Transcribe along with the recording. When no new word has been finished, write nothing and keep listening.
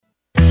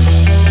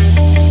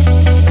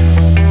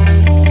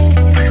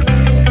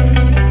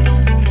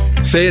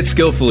Say It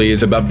Skillfully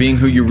is about being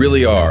who you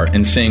really are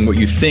and saying what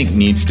you think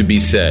needs to be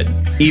said,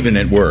 even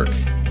at work.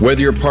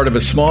 Whether you're part of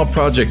a small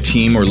project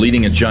team or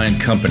leading a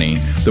giant company,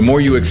 the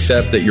more you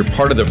accept that you're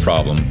part of the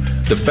problem,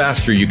 the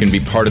faster you can be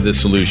part of the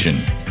solution.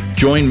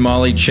 Join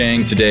Molly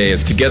Chang today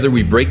as together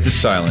we break the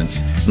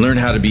silence and learn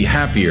how to be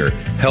happier,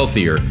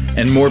 healthier,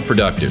 and more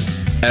productive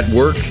at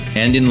work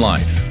and in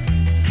life.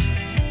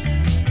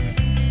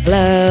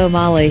 Hello,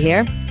 Molly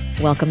here.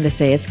 Welcome to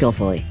Say It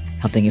Skillfully,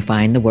 helping you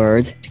find the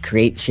words to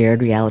create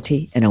shared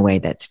reality in a way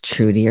that's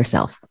true to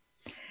yourself.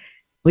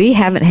 We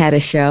haven't had a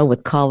show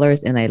with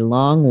callers in a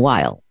long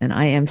while, and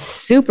I am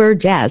super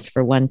jazzed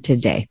for one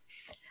today.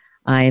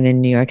 I am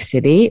in New York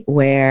City,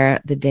 where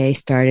the day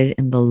started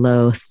in the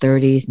low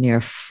 30s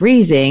near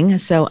freezing,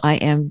 so I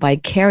am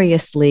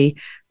vicariously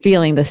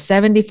feeling the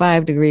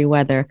 75-degree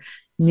weather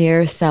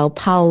near Sao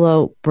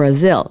Paulo,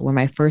 Brazil, where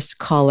my first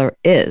caller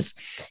is.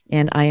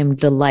 And I am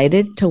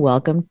delighted to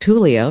welcome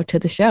Tulio to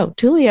the show.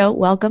 Tulio,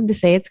 welcome to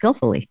Say It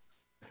Skillfully.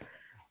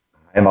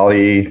 Hi,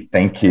 Molly.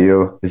 Thank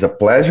you. It's a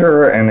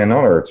pleasure and an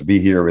honor to be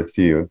here with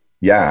you.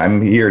 Yeah,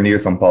 I'm here near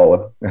Sao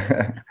Paulo.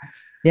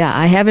 Yeah,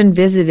 I haven't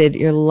visited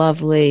your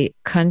lovely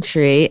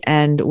country.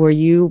 And were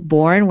you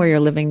born where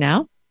you're living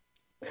now?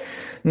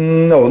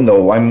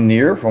 No, I'm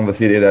near from the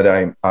city that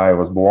I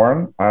was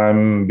born.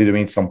 I'm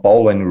between Sao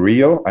Paulo and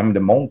Rio. I'm in the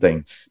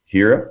mountains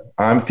here.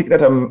 I think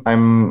that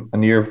I'm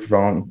near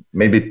from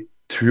maybe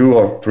 2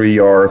 or 3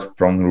 hours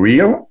from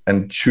Rio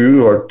and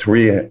 2 or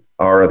 3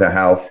 hours and a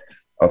half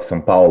of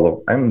Sao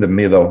Paulo. I'm in the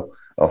middle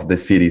of the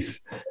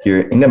cities here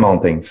in the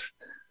mountains.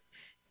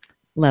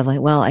 Lovely.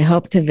 Well, I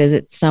hope to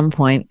visit some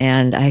point,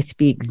 and I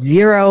speak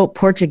zero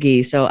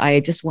Portuguese. So I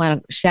just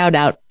want to shout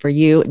out for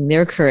you and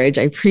their courage.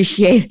 I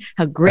appreciate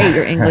how great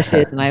your English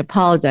is, and I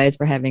apologize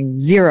for having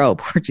zero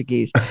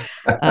Portuguese.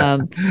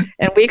 And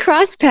we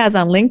crossed paths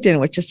on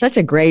LinkedIn, which is such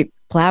a great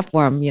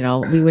platform. You know,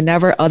 we would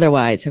never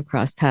otherwise have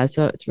crossed paths.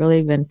 So it's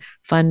really been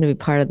fun to be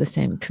part of the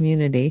same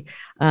community.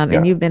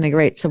 And you've been a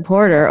great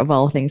supporter of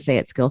all things Say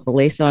It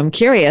Skillfully. So I'm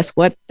curious,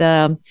 what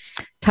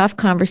tough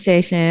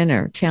conversation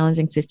or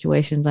challenging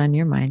situations on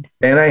your mind?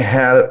 And I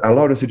had a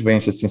lot of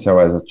situations since I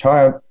was a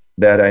child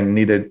that I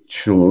needed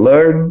to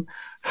learn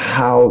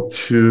how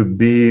to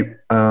be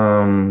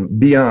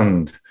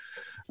beyond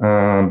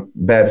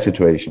bad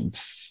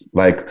situations.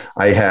 Like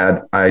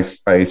I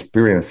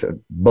experienced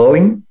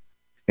bullying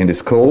in the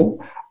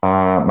school.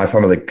 My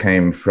family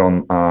came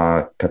from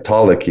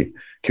Catholic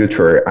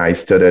culture. I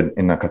studied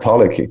in a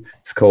Catholic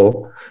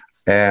school,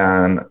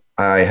 and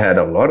I had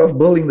a lot of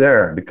bullying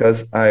there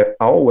because I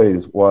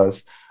always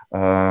was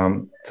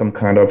some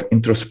kind of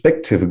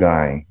introspective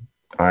guy.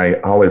 I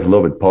always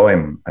loved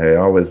poem. I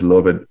always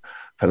loved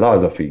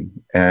philosophy.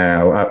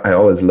 I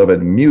always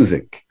loved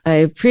music. I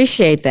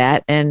appreciate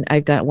that. And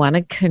I want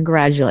to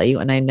congratulate you.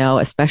 And I know,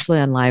 especially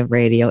on live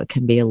radio, it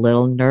can be a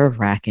little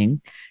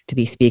nerve-wracking to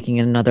be speaking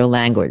in another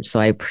language. So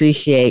I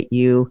appreciate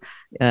you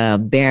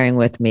bearing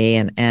with me.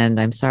 And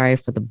I'm sorry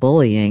for the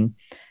bullying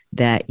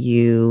that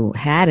you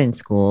had in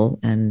school.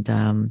 And,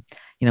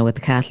 with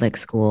the Catholic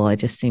school, it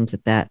just seems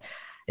that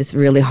is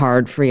really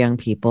hard for young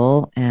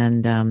people.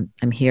 And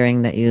I'm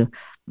hearing that you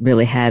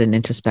really had an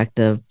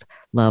introspective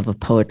love of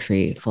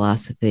poetry,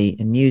 philosophy,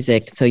 and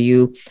music. So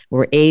you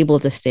were able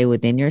to stay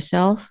within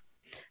yourself,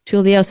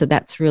 Tulio. So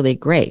that's really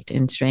great.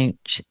 And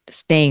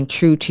staying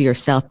true to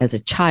yourself as a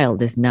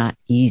child is not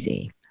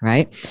easy,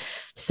 right?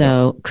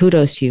 So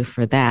kudos to you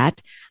for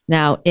that.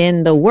 Now,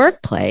 in the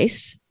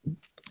workplace,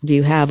 do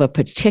you have a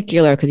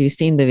particular, because you've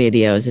seen the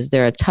videos, is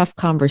there a tough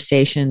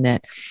conversation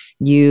that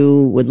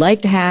you would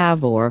like to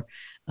have, or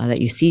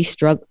that you see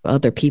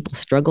other people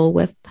struggle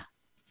with?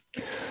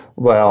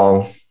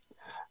 Well,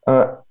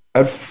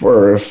 at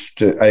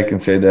first, I can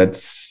say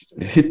that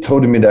he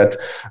told me that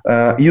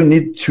you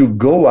need to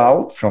go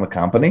out from a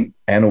company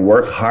and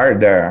work hard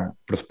there,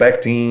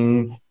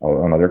 prospecting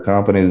on other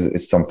companies,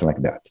 is something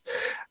like that.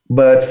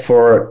 But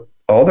for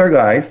other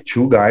guys,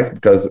 2 guys,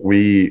 because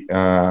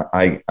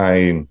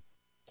I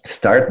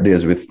start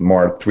this with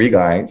more 3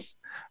 guys,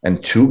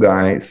 and 2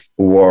 guys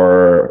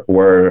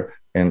were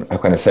in, how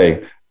can I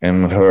say,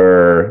 in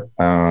her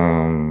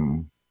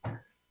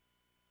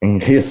in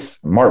his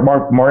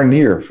more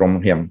near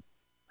from him,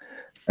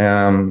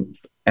 and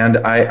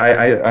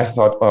I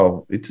thought,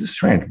 oh, it's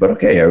strange, but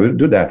okay, I will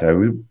do that. I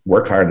will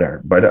work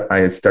harder. But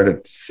I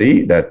started to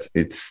see that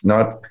it's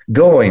not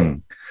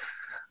going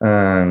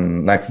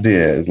like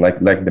this, like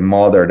the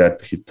mother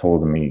that he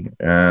told me,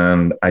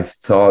 and I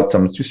thought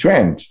something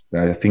strange.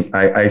 I think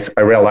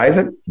I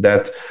realized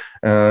that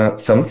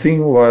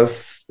something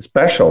was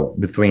special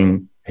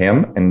between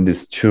him and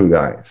these 2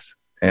 guys,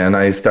 and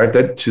I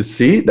started to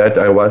see that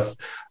I was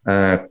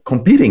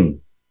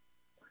competing,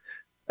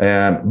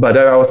 but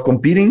I was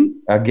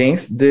competing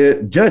against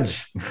the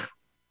judge.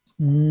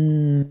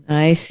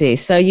 I see.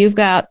 So you've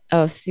got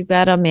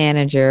a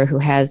manager who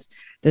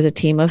there's a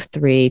team of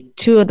 3.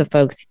 2 of the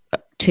folks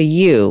to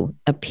you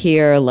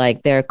appear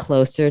like they're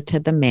closer to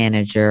the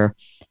manager.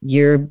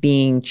 You're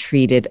being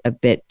treated a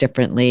bit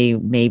differently.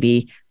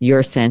 Maybe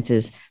your sense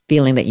is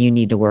feeling that you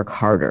need to work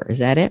harder. Is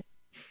that it?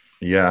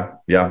 Yeah,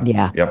 yeah,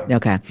 Yeah. yeah,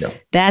 Okay. yeah.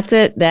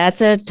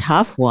 That's a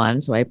tough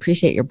one. So I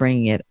appreciate you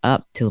bringing it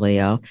up,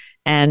 Tulio.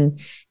 And,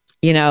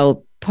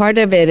 part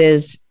of it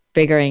is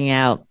figuring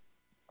out,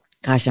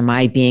 gosh, am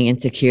I being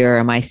insecure?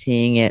 Am I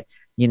seeing it,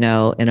 in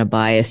a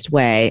biased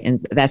way? And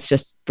that's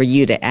just for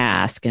you to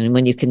ask. And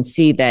when you can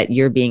see that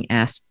you're being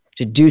asked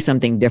to do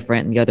something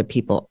different and the other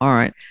people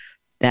aren't,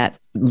 that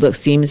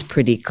seems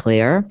pretty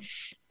clear.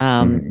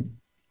 And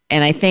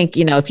I think,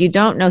 if you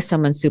don't know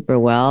someone super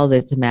well,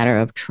 it's a matter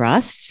of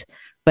trust.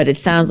 But it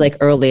sounds like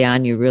early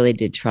on you really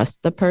did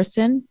trust the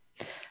person.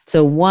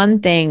 So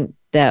one thing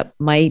that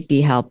might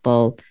be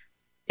helpful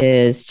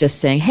is just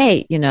saying,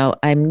 hey,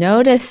 I'm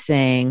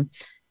noticing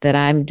that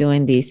I'm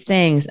doing these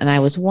things, and I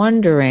was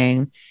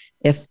wondering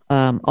if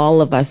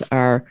all of us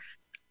are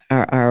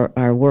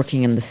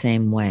working in the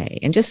same way,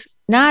 and just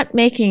not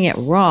making it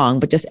wrong,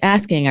 but just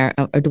asking,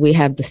 do we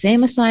have the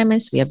same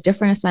assignments? Do we have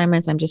different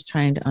assignments? I'm just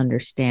trying to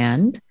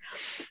understand.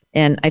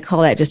 And I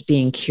call that just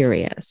being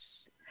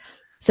curious.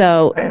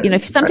 So,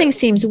 if something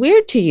seems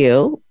weird to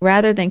you,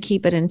 rather than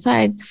keep it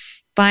inside,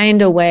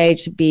 find a way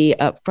to be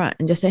upfront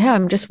and just say, hey,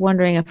 I'm just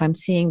wondering if I'm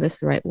seeing this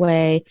the right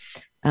way.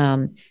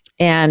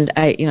 And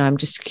I'm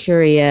just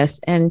curious,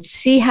 and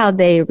see how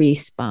they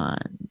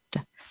respond.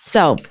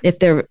 So if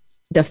they're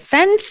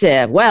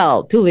defensive,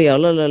 well,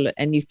 Tulio,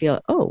 and you feel,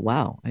 oh,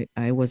 wow,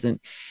 I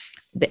wasn't,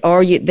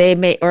 or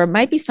it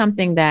might be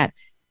something that,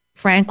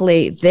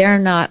 frankly, they're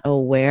not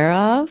aware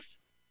of,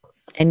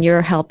 and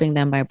you're helping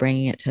them by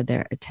bringing it to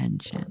their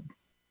attention.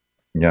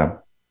 Yeah.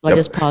 I'll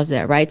just pause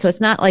there, right? So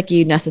it's not like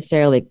you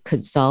necessarily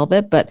could solve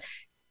it, but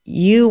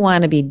you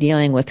want to be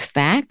dealing with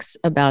facts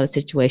about a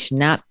situation,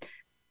 not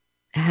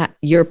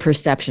your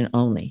perception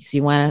only. So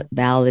you want to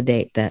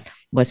validate that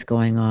what's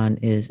going on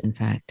is, in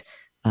fact,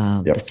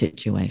 the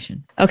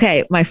situation.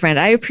 Okay, my friend,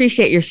 I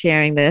appreciate your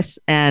sharing this,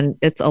 and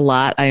it's a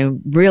lot.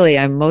 I'm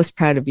most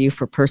proud of you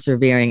for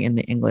persevering in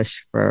the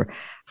English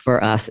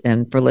for us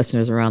and for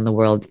listeners around the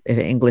world. If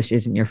English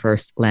isn't your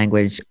first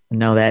language,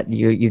 know that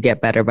you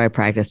get better by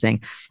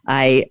practicing.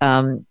 I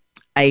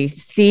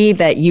see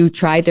that you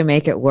tried to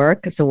make it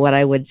work. So what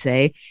I would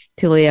say,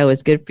 Tulio,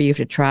 is good for you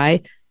to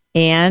try.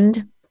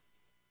 And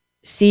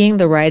seeing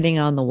the writing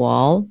on the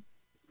wall,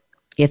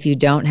 if you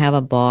don't have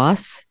a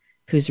boss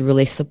who's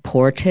really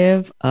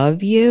supportive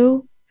of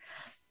you,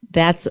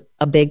 that's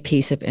a big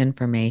piece of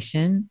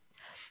information.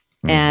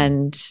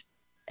 And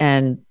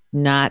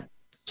not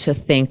to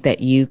think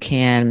that you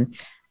can,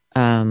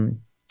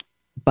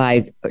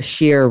 by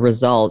sheer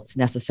results,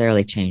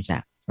 necessarily change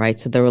that, right?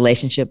 So the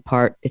relationship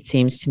part, it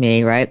seems to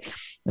me, right,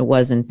 it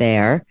wasn't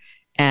there.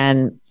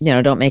 And,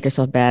 don't make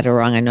yourself bad or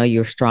wrong. I know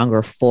you're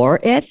stronger for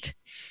it.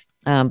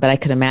 But I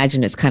could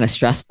imagine it's kind of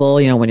stressful,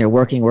 when you're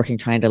working,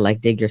 trying to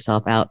dig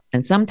yourself out.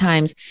 And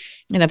sometimes,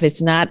 if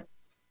it's not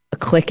a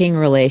clicking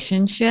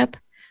relationship,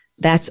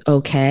 that's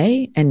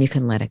okay. And you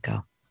can let it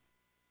go.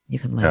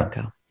 It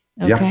go.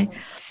 Okay. Yeah,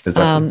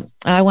 exactly.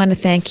 I want to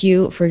thank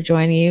you for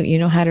joining you. You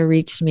know how to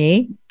reach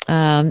me.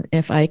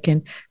 If I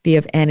can be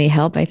of any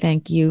help, I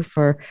thank you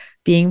for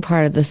being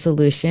part of the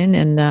solution.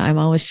 And I'm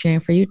always cheering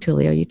for you,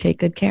 Tulio. You take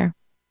good care.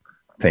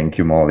 Thank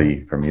you,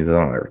 Molly. For me, it's an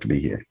honor to be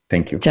here.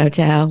 Thank you. Ciao,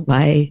 ciao.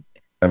 Bye.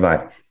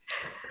 Bye-bye.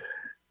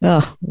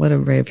 Oh, what a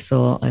brave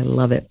soul. I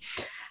love it.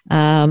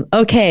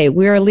 Okay,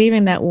 we're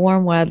leaving that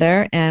warm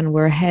weather and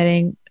we're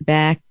heading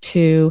back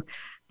to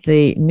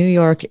the New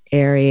York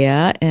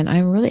area. And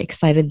I'm really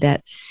excited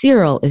that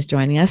Cyril is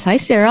joining us. Hi,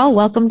 Cyril.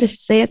 Welcome to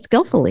Say It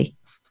Skillfully.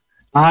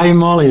 Hi,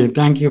 Molly.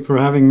 Thank you for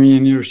having me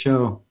in your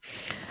show.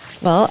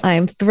 Well,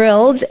 I'm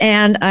thrilled.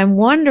 And I'm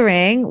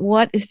wondering,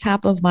 what is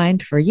top of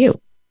mind for you?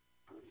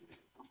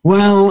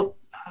 Well,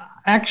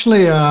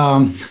 actually,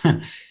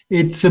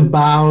 it's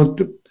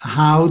about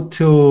how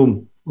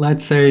to,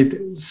 let's say,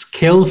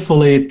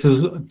 skillfully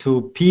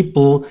to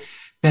people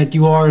that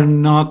you are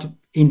not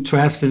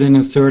interested in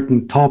a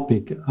certain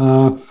topic.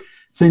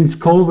 Since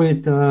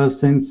COVID,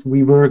 since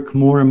we work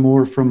more and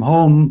more from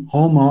home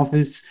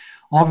office,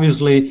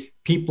 obviously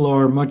people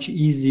are much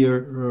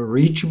easier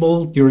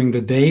reachable during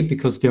the day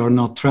because they are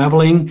not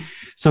traveling.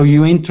 So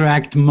you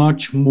interact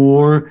much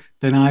more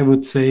than I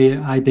would say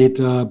I did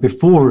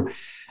before.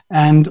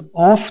 And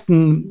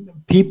often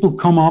people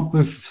come up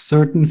with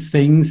certain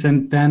things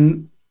and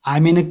then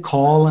I'm in a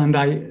call and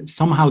I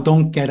somehow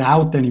don't get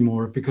out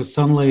anymore because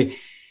suddenly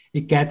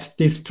it gets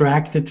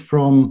distracted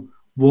from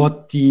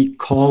what the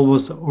call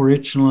was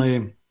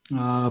originally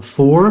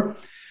for.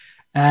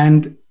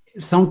 And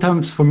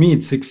sometimes for me,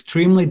 it's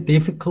extremely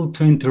difficult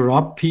to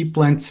interrupt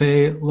people and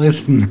say,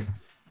 listen,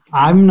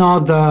 I'm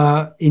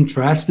not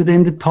interested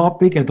in the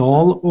topic at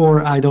all,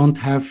 or I don't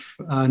have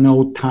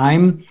no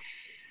time.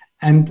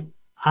 And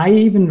I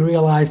even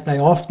realized I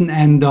often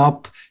end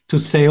up to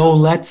say, oh,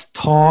 let's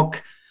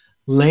talk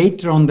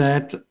later on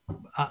that.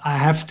 I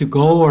have to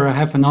go or I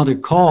have another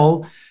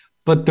call.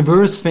 But the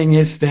worst thing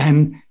is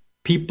then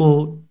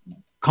people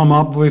come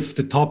up with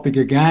the topic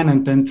again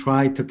and then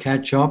try to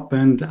catch up,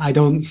 and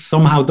I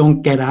somehow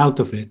don't get out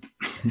of it.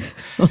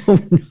 Oh,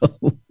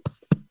 no.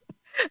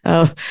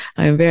 Oh,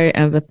 I'm very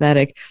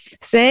empathetic.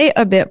 say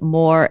a bit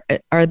more.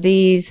 Are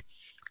these,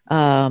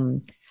 are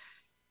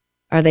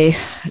they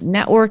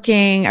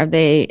networking? Are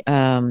they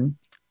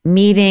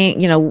meeting?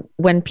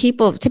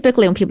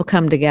 Typically when people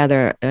come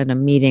together in a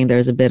meeting,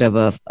 there's a bit of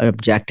an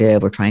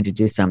objective or trying to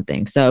do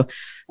something. So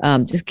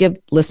just give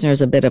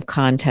listeners a bit of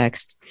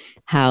context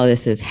how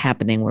this is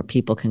happening, where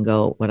people can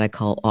go what I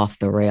call off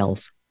the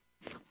rails.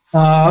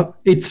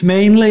 It's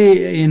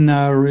mainly in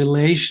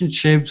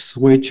relationships,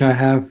 which I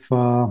have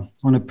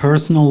on a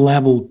personal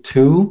level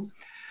too.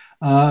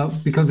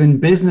 Because in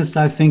business,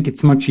 I think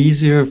it's much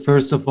easier,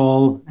 first of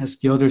all, as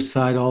the other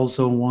side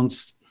also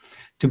wants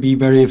to be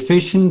very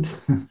efficient.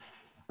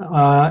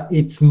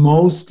 It's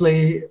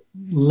mostly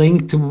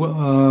linked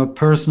to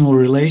personal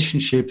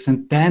relationships.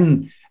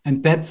 And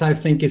that's, I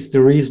think, is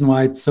the reason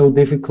why it's so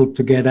difficult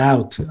to get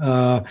out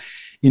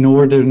in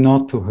order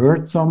not to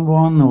hurt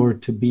someone or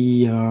to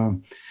be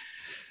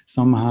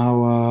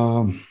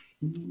somehow,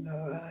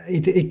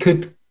 it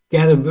could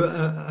get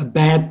a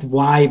bad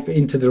vibe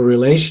into the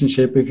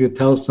relationship if you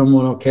tell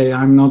someone, okay,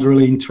 I'm not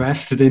really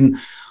interested in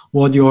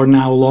what you're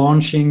now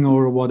launching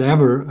or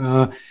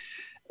whatever.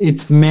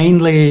 It's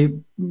mainly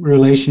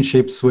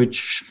relationships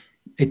which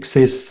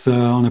exists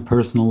on a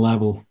personal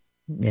level.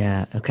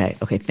 Yeah. Okay.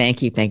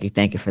 Thank you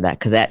for that,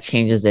 because that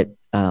changes it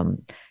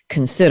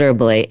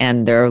considerably,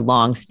 and they're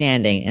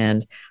long-standing,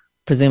 and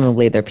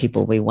presumably they're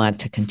people we want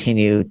to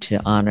continue to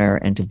honor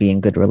and to be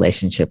in good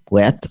relationship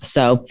with.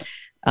 So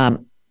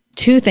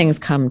two things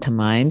come to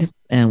mind,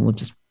 and we'll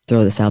just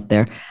throw this out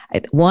there.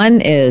 One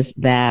is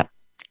that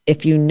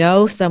if you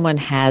know someone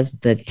has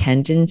the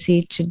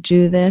tendency to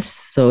do this,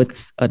 so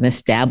it's an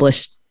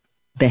established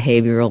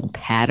behavioral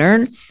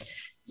pattern,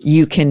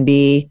 you can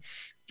be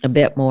a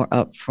bit more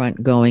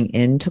upfront going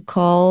into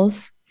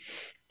calls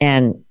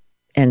and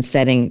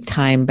setting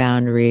time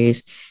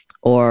boundaries,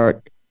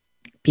 or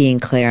being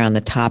clear on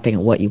the topic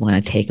and what you want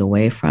to take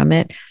away from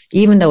it.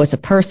 Even though it's a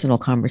personal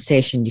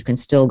conversation, you can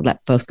still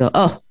let folks go,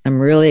 oh, I'm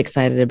really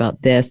excited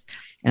about this,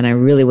 and I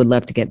really would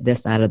love to get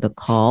this out of the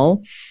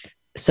call,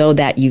 so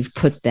that you've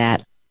put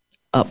that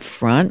up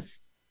front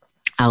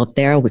out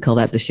there. We call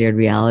that the shared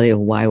reality of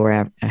why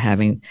we're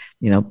having,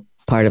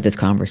 part of this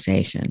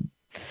conversation.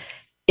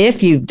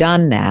 If you've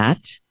done that,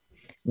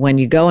 when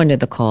you go into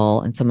the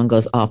call and someone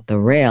goes off the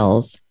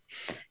rails,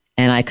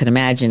 and I could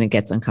imagine it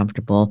gets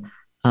uncomfortable,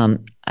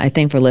 I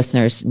think for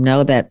listeners,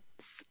 know that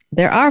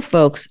there are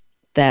folks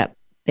that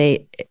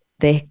they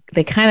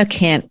kind of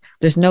can't,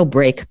 there's no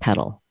brake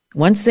pedal.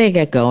 Once they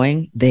get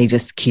going, they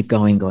just keep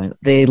going.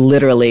 They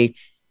literally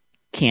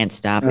can't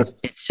stop.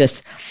 It's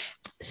just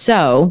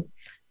so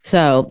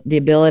the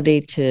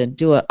ability to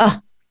do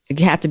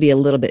you have to be a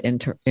little bit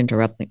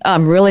interrupting. Oh,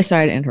 I'm really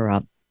sorry to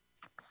interrupt.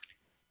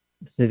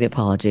 So the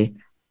apology.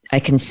 I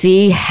can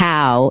see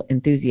how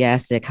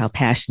enthusiastic, how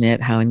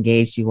passionate, how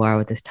engaged you are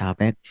with this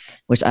topic,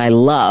 which I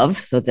love.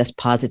 So that's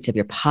positive.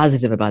 You're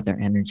positive about their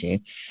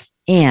energy.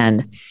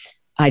 And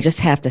I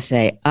just have to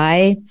say,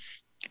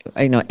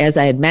 as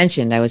I had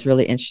mentioned, I was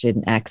really interested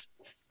in X.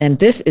 And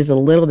this is a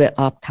little bit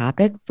off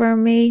topic for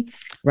me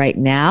right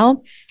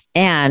now.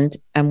 And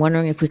I'm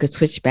wondering if we could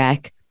switch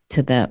back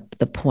to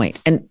the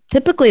point. And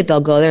typically they'll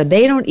go there.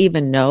 They don't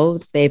even know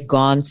they've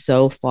gone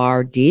so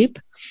far deep.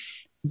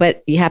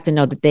 But you have to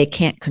know that they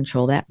can't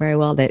control that very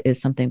well. That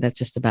is something that's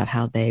just about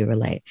how they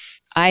relate.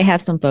 I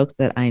have some folks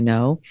that I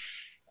know,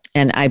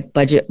 and I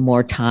budget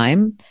more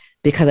time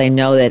because I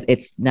know that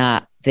it's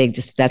not,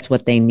 that's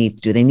what they need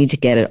to do. They need to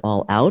get it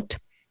all out.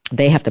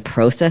 They have to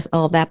process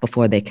all of that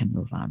before they can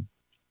move on.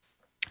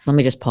 So let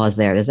me just pause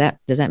there. Does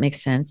that make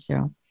sense,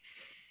 Cyril?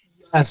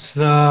 Yes.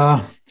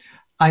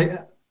 I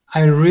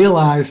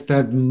realized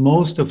that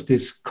most of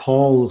these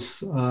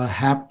calls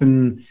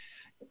happen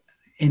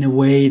in a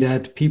way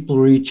that people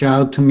reach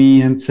out to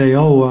me and say,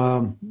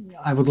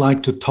 I would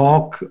like to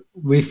talk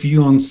with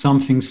you on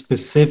something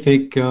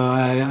specific.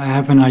 I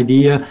have an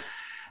idea.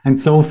 And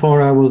so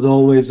far, I was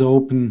always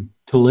open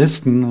to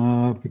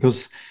listen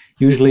because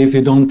usually if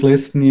you don't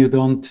listen, you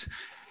don't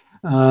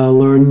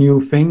learn new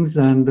things,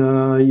 and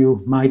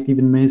you might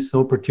even miss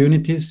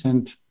opportunities.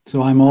 And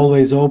so I'm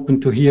always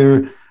open to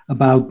hear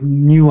about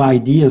new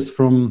ideas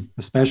from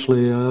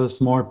especially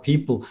smart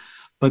people.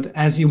 But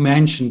as you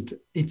mentioned,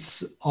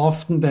 it's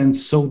often then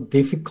so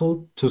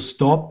difficult to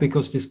stop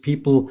because these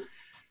people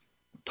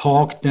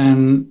talk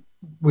then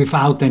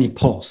without any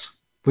pause,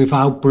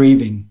 without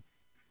breathing.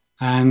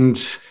 And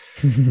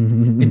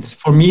it's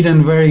for me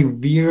then very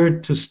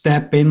weird to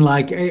step in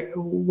like, hey,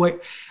 wait.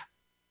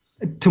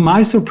 To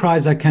my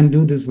surprise, I can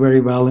do this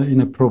very well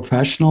in a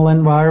professional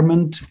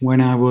environment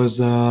when I was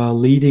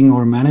leading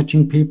or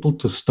managing people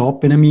to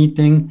stop in a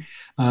meeting,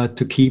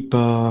 to keep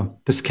the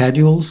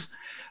schedules.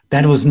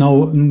 That was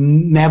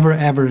never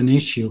ever an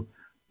issue.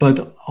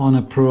 But on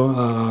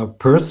a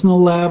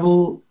personal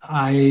level,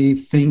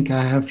 I think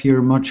I have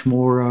here much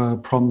more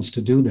problems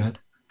to do that.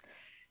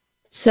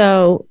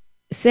 So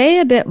say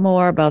a bit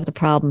more about the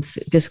problems,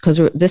 just because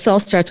this all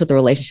starts with the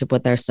relationship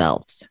with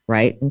ourselves,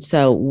 right? And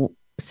so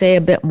say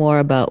a bit more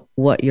about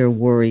what you're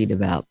worried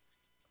about.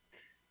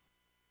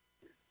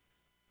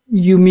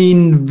 You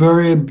mean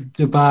worried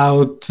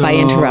about by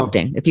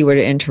interrupting? If you were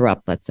to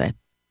interrupt, let's say.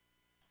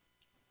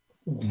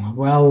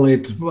 Well,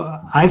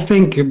 I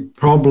think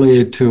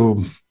probably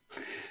to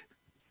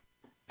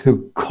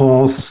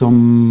cause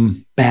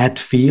some bad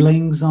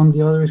feelings on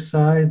the other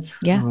side.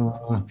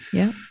 Yeah.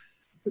 Yeah.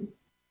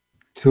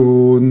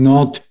 To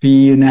not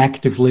be an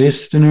active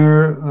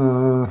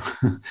listener,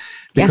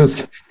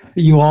 because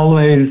you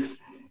always,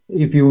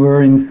 if you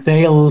were in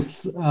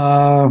sales,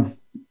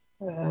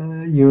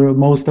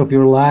 most of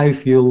your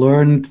life you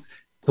learned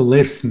to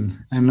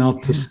listen and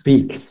not to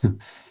speak.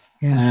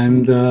 Yeah.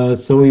 And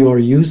so you are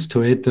used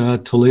to it,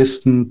 to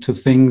listen to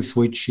things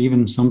which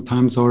even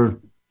sometimes are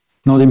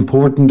not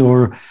important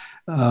or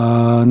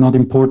not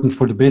important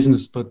for the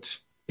business, but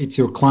it's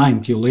your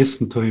client. You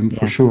listen to him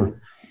for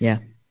sure. Yeah.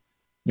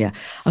 Yeah.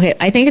 Okay.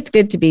 I think it's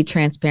good to be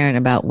transparent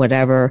about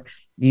whatever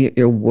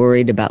you're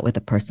worried about with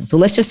a person. So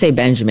let's just say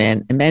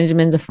Benjamin, and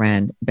Benjamin's a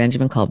friend.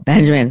 Benjamin called.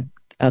 Benjamin,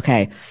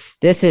 okay,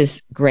 this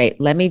is great.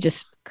 Let me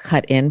just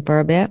cut in for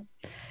a bit.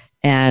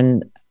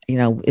 And,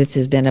 this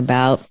has been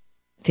about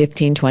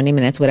 15, 20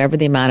 minutes, whatever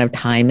the amount of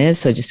time is.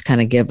 So just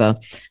kind of give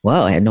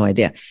I had no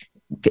idea,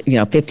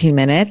 15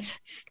 minutes.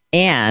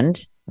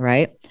 And,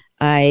 right,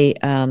 I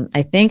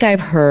think I've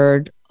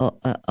heard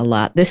a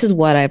lot. This is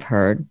what I've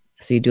heard.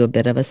 So you do a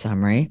bit of a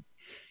summary,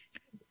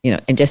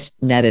 and just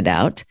net it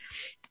out.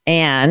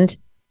 And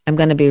I'm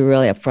going to be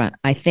really upfront.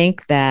 I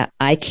think that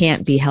I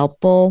can't be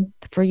helpful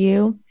for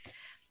you,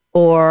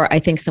 or I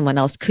think someone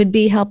else could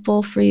be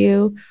helpful for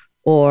you,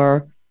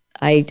 or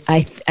I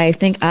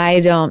think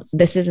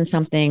this isn't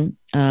something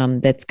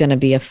that's going to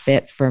be a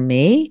fit for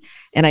me.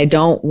 And I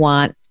don't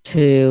want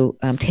to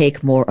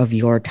take more of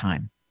your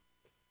time.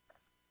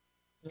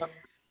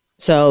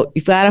 So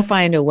you've got to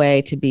find a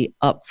way to be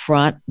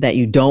upfront that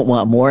you don't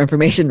want more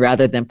information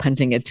rather than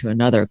punting it to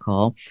another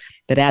call.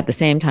 But at the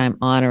same time,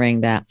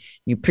 honoring that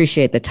you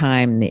appreciate the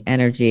time and the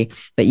energy,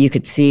 but you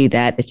could see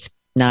that it's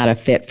not a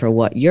fit for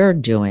what you're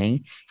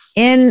doing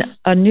in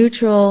a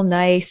neutral,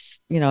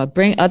 nice,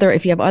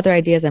 if you have other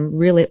ideas, I'm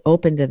really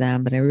open to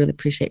them, but I really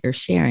appreciate your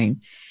sharing.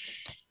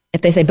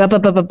 If they say, but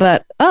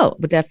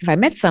if I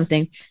missed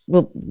something,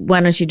 well,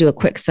 why don't you do a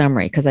quick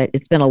summary? Because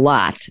it's been a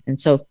lot. And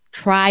so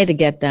try to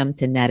get them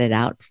to net it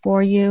out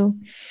for you.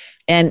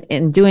 And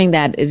in doing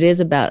that, it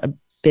is about a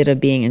bit of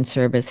being in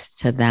service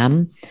to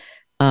them.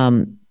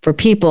 For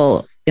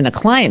people in a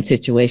client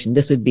situation,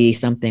 this would be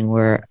something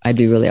where I'd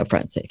be really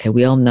upfront and say, okay,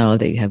 we all know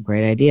that you have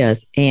great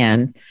ideas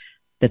and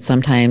that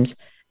sometimes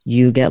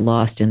you get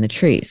lost in the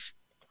trees,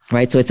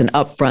 right? So it's an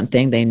upfront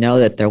thing. They know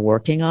that they're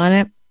working on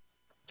it.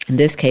 In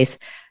this case,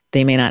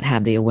 they may not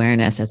have the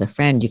awareness. As a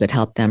friend, you could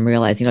help them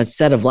realize,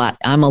 instead of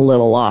I'm a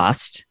little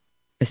lost,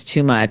 it's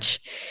too much.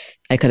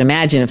 I could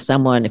imagine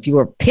if you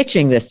were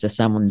pitching this to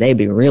someone, they'd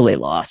be really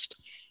lost.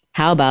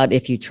 How about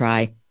if you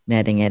try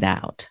netting it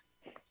out?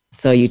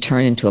 So you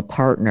turn into a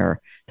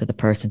partner to the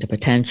person to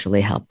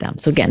potentially help them.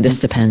 So again, this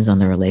depends on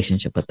the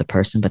relationship with the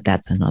person, but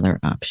that's another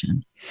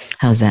option.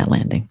 How's that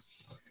landing?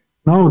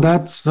 No,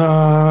 that's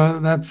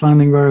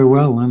landing very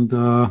well.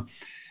 And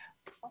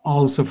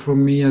also for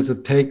me as a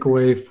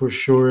takeaway, for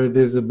sure, it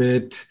is a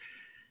bit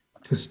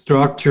to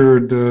structure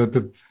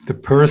the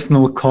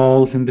personal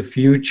calls in the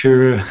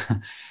future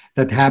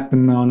that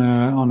happen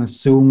on a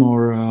Zoom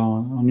or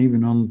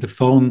even on the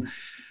phone,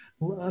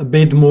 a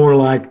bit more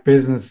like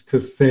business,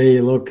 to say,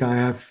 look, I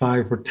have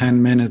 5 or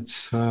 10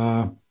 minutes,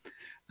 and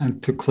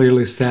to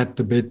clearly set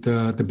a bit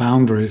the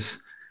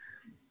boundaries.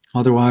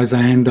 Otherwise,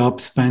 I end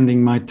up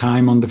spending my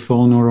time on the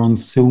phone or on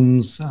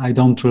Zooms. I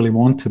don't really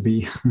want to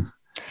be.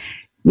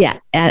 Yeah,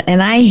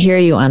 and I hear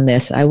you on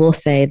this. I will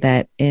say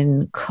that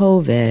in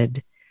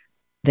COVID,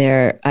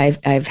 I've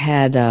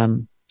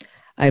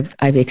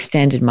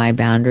extended my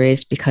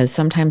boundaries, because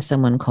sometimes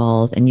someone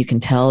calls and you can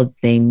tell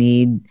they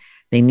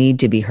need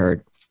to be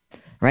heard,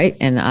 right?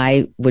 And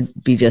I would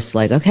be just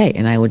like, okay,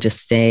 and I would just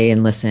stay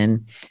and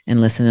listen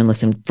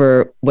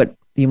for what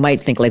you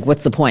might think, like,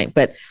 what's the point?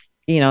 But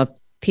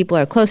people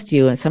are close to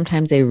you, and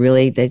sometimes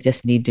they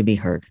just need to be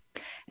heard.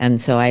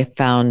 And so I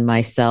found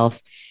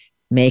myself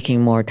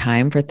making more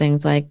time for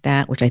things like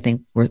that, which I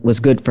think was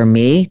good for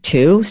me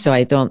too. So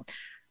I don't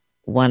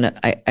want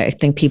to, I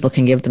think people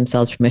can give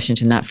themselves permission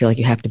to not feel like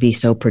you have to be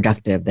so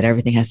productive, that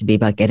everything has to be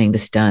about getting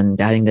this done,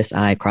 dotting this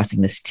I,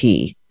 crossing this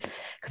T.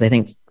 Because I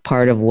think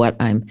part of what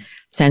I'm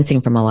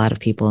sensing from a lot of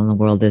people in the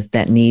world is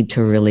that need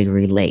to really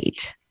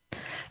relate.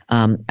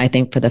 I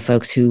think for the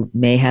folks who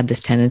may have this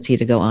tendency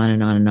to go on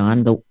and on and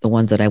on, the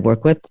ones that I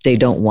work with,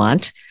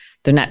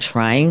 they're not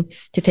trying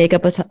to take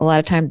up a lot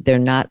of time. They're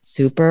not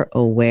super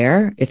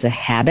aware. It's a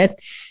habit.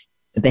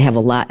 They have a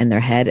lot in their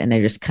head and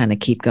they just kind of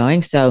keep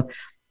going. So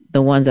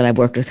the ones that I've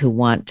worked with who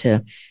want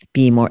to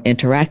be more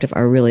interactive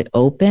are really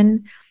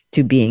open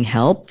to being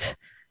helped,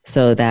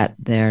 so that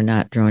they're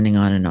not droning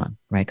on and on,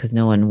 right? Because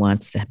no one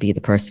wants to be the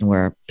person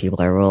where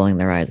people are rolling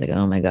their eyes like,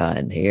 oh my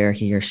God, here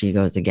he or she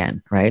goes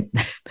again, right?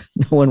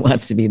 No one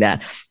wants to be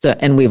that. So,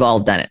 and we've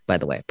all done it, by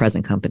the way,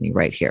 present company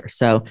right here.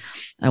 So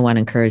I want to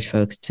encourage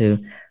folks to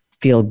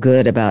feel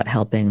good about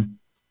helping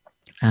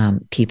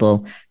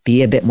people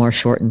be a bit more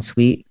short and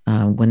sweet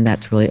when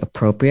that's really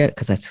appropriate,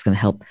 because that's going to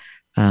help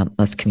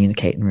us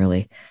communicate and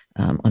really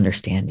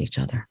understand each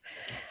other.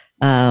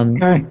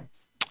 Okay.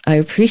 I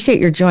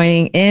appreciate your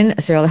joining in,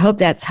 Cyril. I hope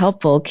that's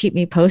helpful. Keep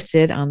me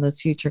posted on those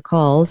future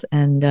calls,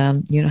 and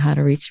you know how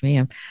to reach me.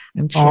 I'm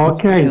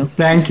okay.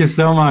 Thank you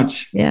so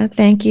much. Yeah,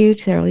 thank you,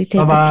 Cyril. You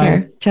take good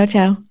care. Ciao,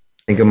 ciao.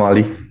 Thank you,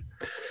 Molly.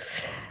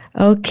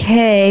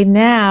 Okay,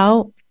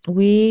 now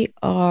we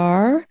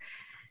are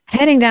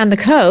heading down the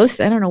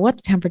coast. I don't know what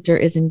the temperature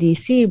is in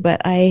DC,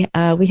 but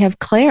we have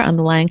Claire on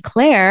the line.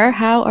 Claire,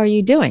 how are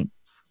you doing?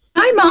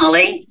 Hi,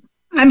 Molly.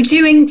 I'm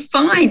doing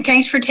fine.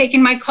 Thanks for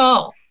taking my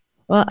call.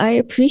 Well, I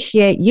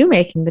appreciate you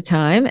making the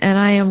time, and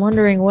I am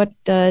wondering what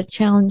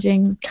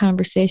challenging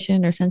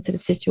conversation or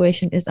sensitive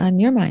situation is on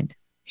your mind.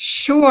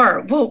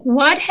 Sure. Well,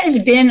 what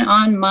has been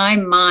on my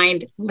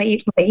mind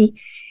lately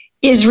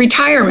is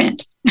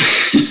retirement.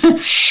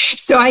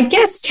 So I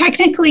guess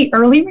technically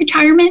early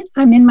retirement.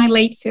 I'm in my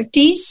late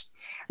 50s,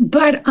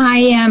 but I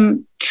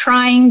am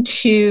trying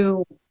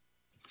to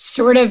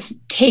sort of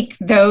take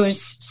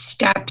those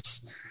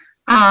steps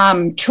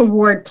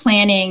toward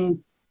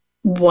planning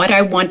what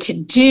I want to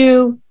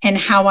do and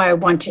how I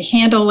want to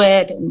handle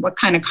it and what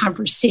kind of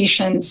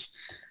conversations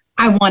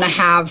I want to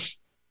have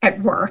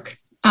at work.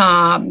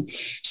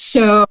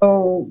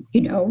 So,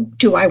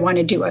 do I want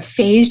to do a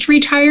phased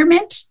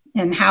retirement,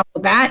 and how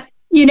will that,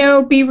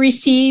 be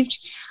received?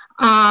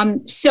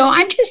 So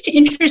I'm just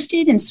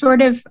interested in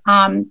sort of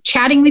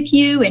chatting with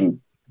you and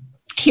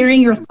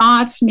hearing your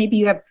thoughts. Maybe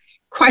you have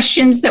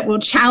questions that will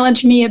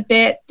challenge me a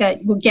bit,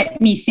 that will get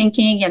me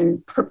thinking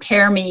and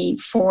prepare me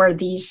for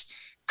these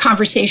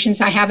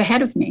conversations I have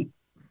ahead of me.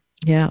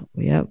 Yeah.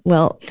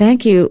 Well,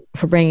 thank you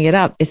for bringing it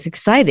up. It's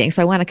exciting.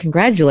 So I want to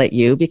congratulate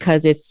you,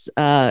 because it's,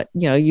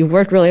 you've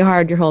worked really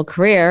hard your whole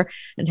career,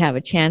 and have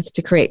a chance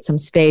to create some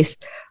space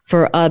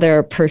for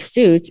other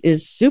pursuits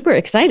is super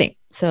exciting.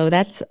 So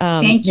that's,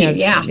 thank you.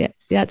 Yeah,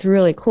 that's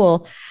really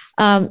cool.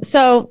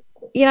 So,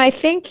 I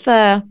think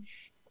the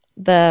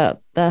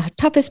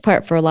toughest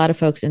part for a lot of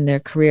folks in their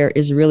career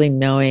is really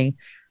knowing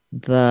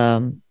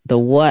the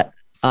what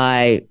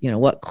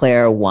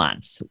Claire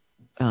wants,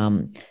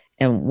 and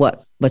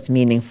what's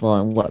meaningful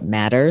and what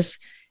matters.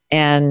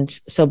 And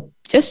so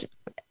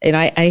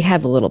I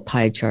have a little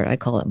pie chart. I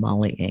call it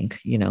Molly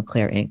Inc.,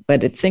 Claire Inc.,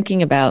 but it's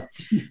thinking about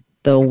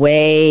the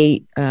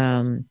way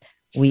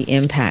we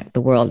impact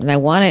the world. And I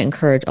want to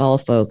encourage all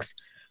folks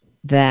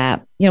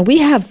that, we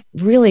have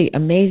really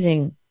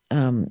amazing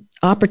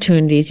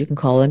opportunities, you can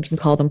call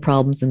them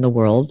problems in the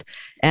world.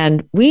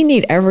 And we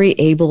need every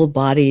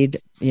able-bodied,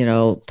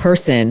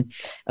 person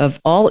of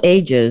all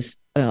ages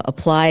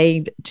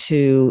applied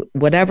to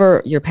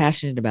whatever you're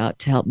passionate about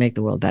to help make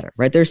the world better,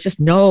 right? There's just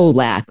no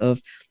lack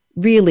of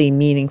really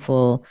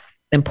meaningful,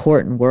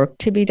 important work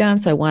to be done.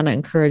 So I want to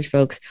encourage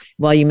folks,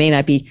 while you may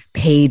not be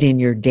paid in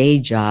your day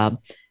job,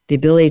 the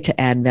ability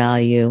to add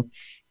value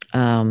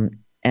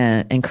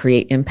and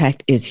create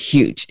impact is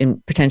huge,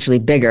 and potentially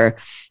bigger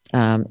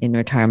in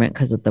retirement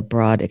because of the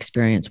broad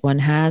experience one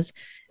has.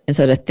 And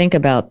so to think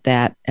about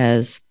that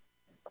as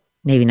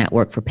maybe not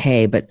work for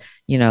pay, but,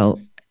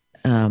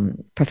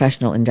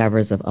 professional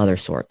endeavors of other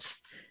sorts.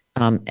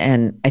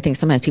 And I think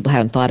sometimes people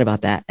haven't thought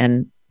about that.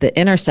 And the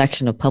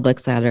intersection of public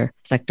sector,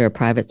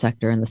 private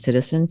sector, and the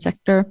citizen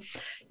sector,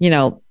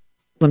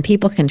 when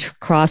people can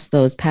cross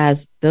those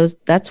paths,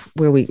 that's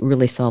where we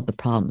really solve the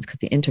problems, because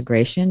the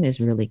integration is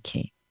really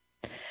key.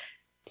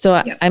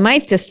 So I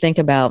might just think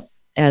about,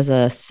 as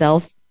a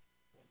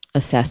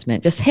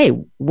self-assessment, just, hey,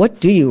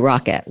 what do you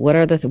rock at?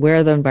 Where are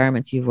the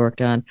environments you've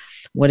worked on?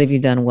 What have you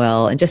done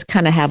well? And just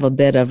kind of have a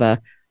bit of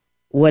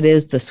what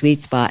is the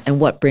sweet spot and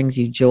what brings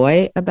you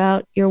joy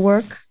about your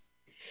work?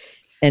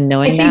 And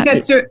knowing I think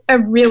that's a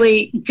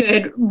really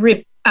good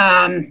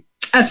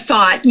a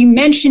thought. You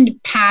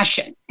mentioned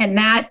passion, and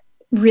that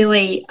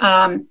really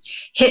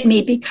hit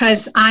me,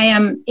 because I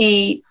am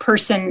a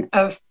person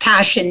of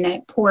passion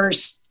that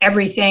pours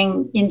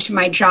everything into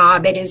my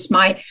job. It is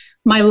my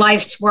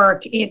life's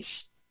work.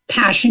 It's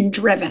passion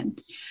driven.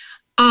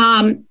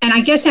 And I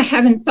guess I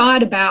haven't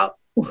thought about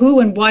who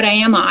and what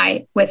am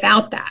I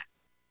without that,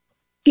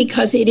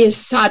 because it is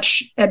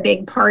such a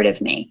big part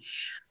of me.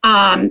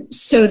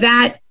 So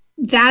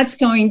that's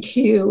going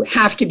to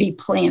have to be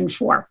planned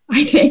for,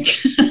 I think.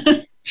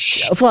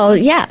 Well,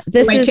 yeah,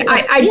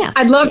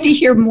 I'd love to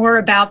hear more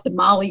about the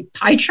Molly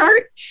pie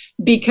chart,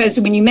 because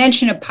when you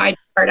mention a pie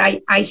chart,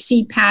 I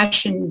see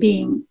passion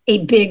being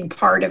a big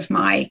part of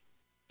my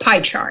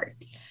pie chart.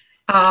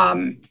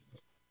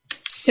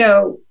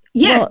 So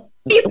yes,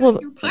 your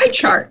pie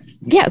chart.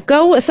 Yeah,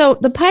 so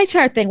the pie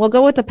chart thing, we'll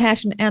go with the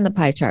passion and the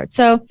pie chart.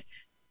 So,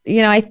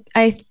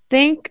 I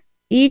think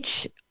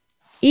each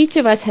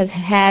of us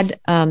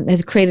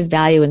has created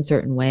value in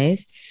certain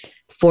ways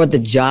for the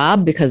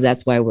job, because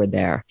that's why we're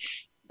there.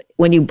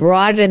 When you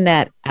broaden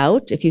that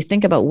out, if you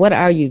think about what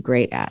are you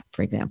great at,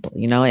 for example,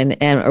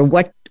 or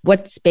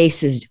what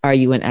spaces are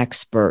you an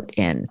expert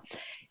in?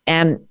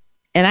 And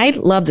I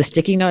love the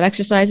sticky note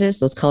exercises,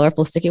 those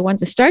colorful sticky ones.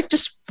 To start,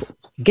 just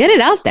get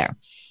it out there.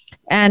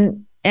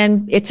 And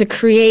and it's a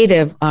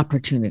creative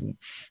opportunity.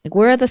 Like,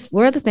 where are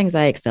the things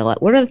I excel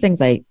at? What are the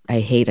things I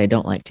hate, I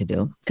don't like to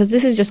do? Because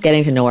this is just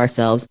getting to know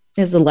ourselves.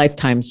 It's a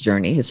lifetime's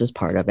journey. This is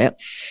part of it.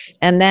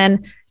 And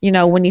then,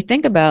 when you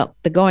think about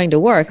the going to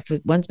work,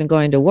 if one's been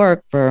going to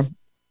work for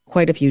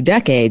quite a few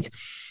decades,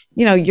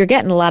 you're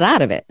getting a lot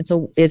out of it. And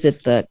so is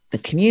it the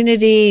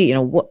community?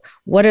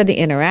 What are the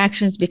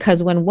interactions?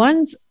 Because when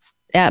one's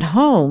at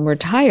home,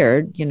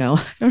 retired, I don't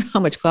know how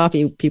much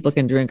coffee people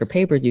can drink or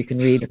papers you can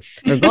read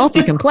or golf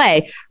you can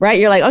play, right?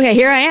 You're like, okay,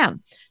 here I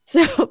am.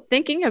 So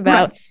thinking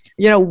about,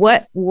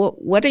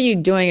 what are you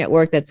doing at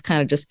work that's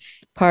kind of just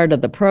part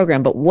of the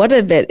program, but what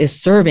of it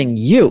is serving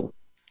you?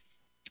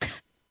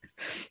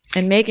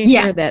 And making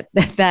sure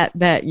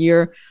that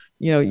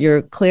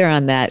you're clear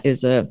on that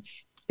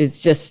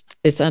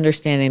it's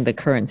understanding the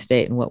current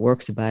state and what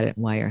works about it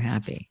and why you're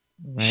happy.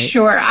 Right?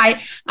 Sure.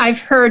 I've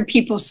heard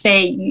people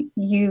say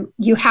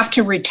you have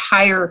to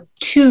retire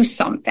to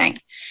something,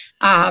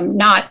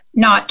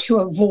 not to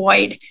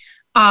avoid.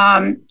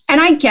 And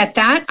I get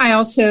that. I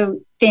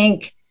also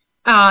think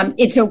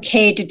it's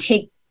okay to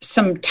take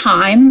some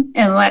time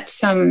and let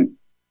some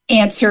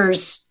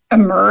answers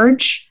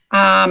emerge.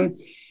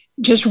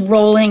 Just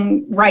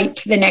rolling right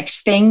to the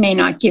next thing may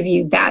not give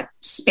you that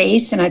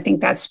space. And I think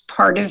that's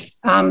part of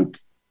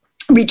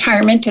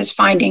retirement, is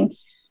finding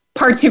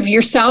parts of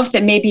yourself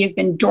that maybe have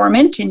been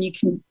dormant and you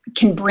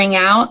can bring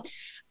out.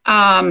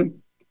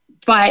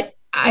 But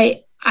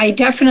I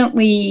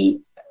definitely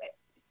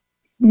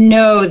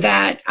know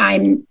that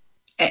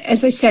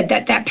as I said,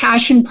 that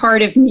passion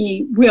part of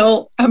me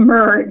will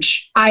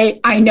emerge.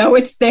 I know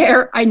it's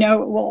there. I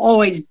know it will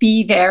always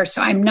be there.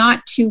 So I'm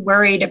not too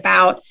worried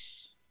about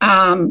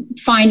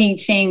finding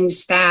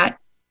things that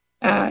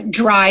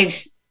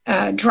drive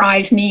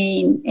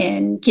me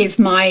and give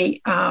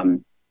my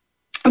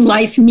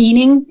life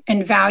meaning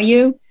and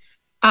value.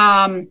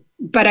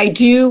 But I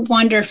do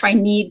wonder if I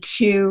need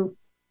to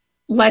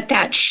let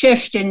that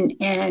shift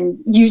and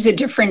use a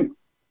different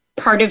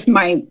part of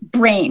my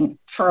brain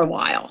for a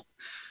while.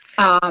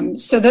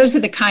 So those are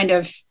the kind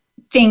of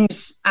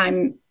things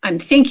I'm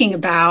thinking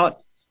about,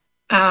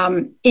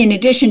 in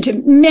addition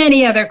to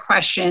many other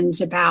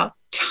questions about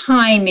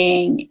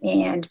timing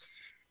and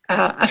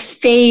a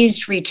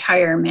phased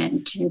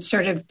retirement and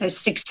sort of the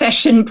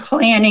succession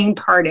planning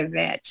part of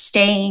it,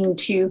 staying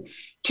to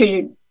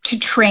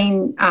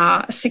train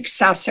a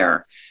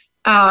successor.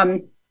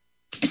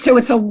 So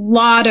it's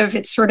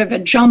sort of a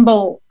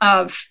jumble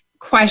of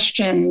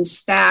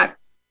questions that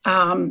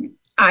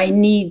I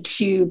need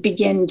to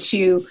begin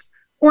to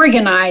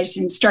organize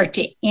and start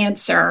to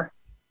answer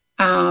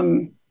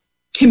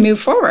to move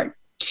forward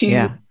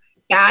to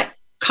that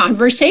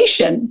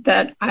conversation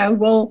that I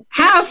will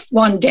have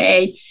one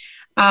day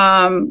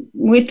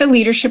with the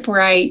leadership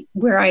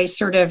where I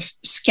sort of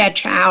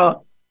sketch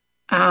out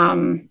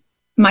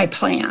my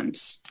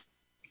plans.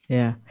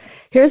 Yeah.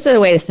 Here's a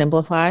way to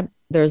simplify.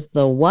 There's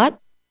the what,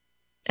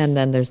 and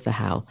then there's the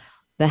how.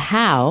 The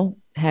how,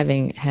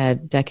 having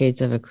had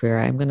decades of a career,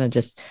 I'm going to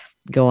just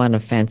go on a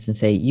fence and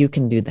say, you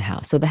can do the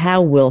how. So the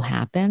how will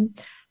happen.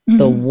 Mm-hmm.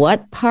 The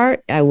what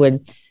part, I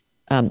would,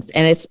 and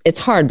it's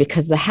hard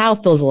because the how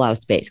fills a lot of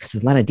space because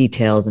there's a lot of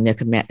details and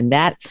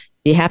that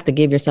you have to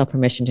give yourself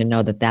permission to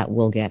know that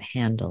will get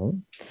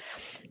handled.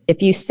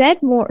 If you say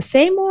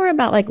more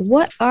about like,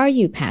 what are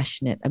you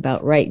passionate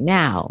about right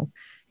now?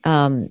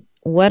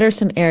 What are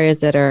some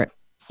areas that are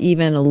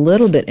even a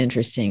little bit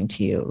interesting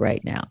to you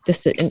right now?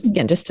 Just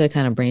to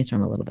kind of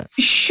brainstorm a little bit.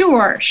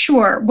 Sure.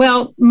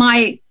 Well,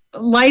 my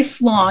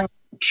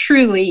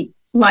truly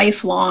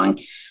lifelong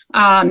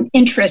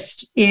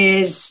interest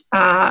is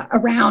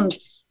around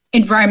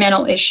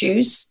environmental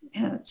issues,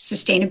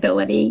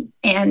 sustainability,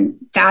 and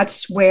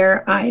that's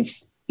where I've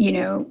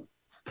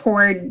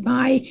poured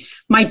my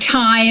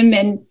time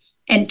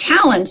and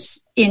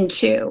talents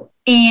into,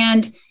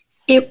 and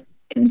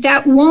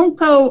that won't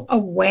go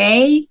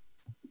away.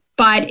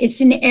 But it's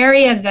an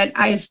area that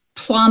I've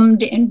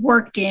plumbed and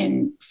worked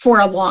in for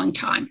a long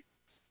time.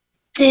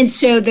 And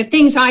so the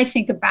things I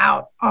think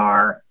about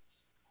are,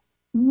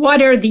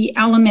 what are the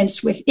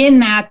elements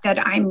within that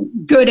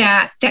I'm good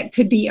at that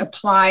could be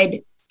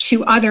applied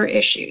to other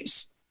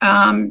issues?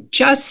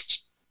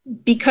 Just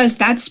because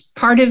that's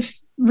part of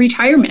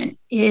retirement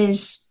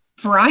is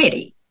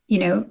variety,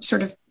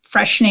 sort of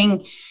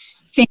freshening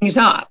things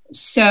up.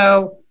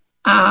 So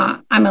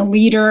I'm a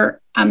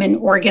leader, I'm an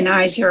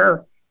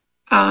organizer.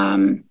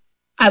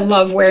 I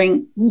love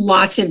wearing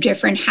lots of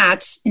different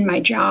hats in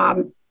my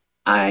job.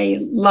 I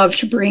love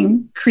to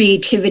bring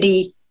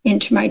creativity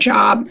into my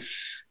job.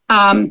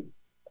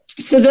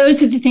 So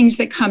those are the things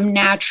that come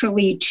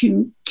naturally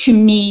to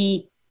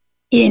me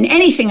in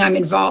anything I'm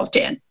involved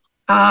in,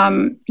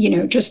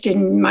 just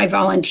in my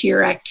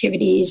volunteer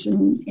activities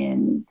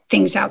and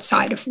things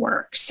outside of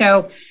work.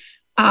 So,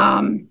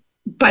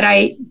 but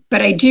I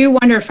do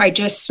wonder if I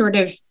just sort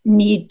of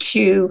need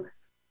to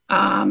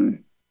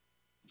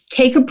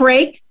take a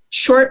break,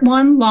 short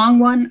one, long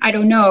one, I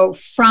don't know,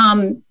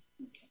 from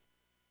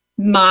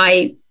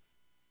my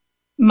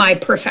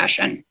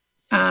profession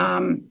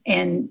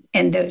and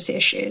those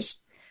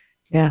issues.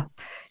 Yeah.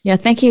 Yeah.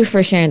 Thank you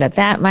for sharing that.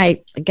 That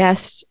my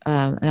guest,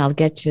 and I'll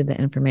get you the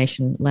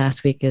information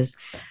last week, is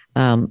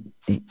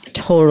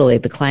totally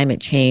the climate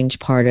change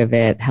part of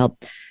it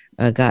helped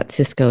got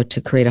Cisco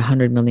to create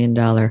 $100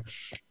 million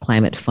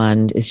climate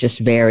fund, is just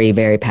very,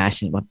 very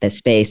passionate about this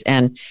space.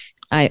 And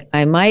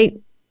I might,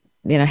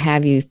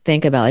 have you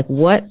think about like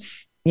what,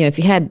 if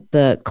you had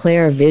the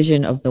clear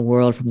vision of the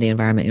world from the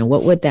environment,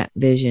 what would that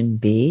vision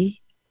be?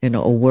 A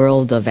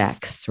world of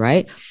X,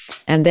 right?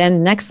 And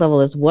then next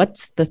level is,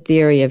 what's the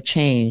theory of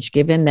change,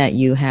 given that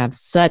you have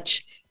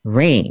such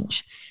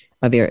range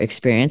of your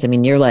experience? I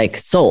mean, you're like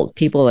sold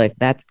people like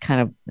that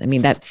kind of,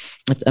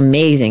 that's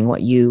amazing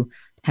what you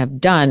have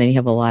done, and you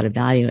have a lot of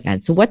value to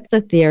add. So what's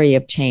the theory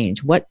of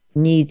change? What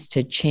needs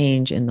to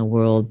change in the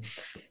world?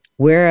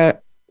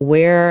 Where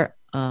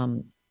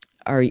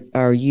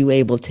are you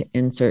able to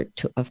insert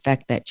to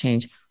affect that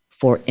change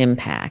for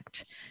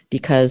impact?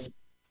 Because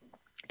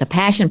the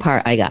passion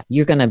part I got,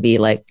 you're going to be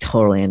like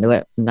totally into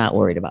it. I'm not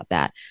worried about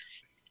that.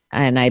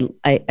 And I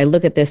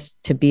look at this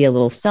to be a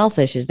little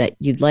selfish, is that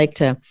you'd like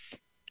to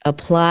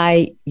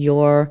apply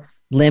your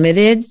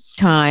limited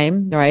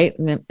time, right,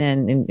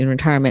 and in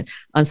retirement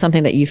on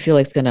something that you feel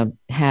like is going to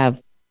have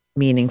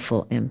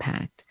meaningful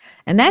impact.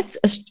 And that's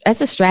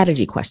a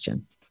strategy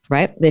question,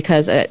 right?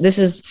 Because this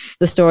is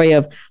the story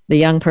of the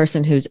young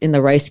person who's in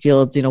the rice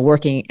fields,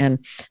 working, and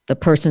the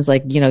person's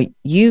like,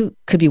 you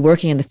could be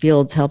working in the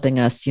fields helping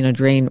us,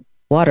 drain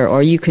water,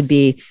 or you could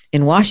be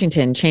in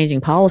Washington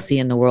changing policy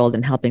in the world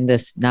and helping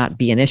this not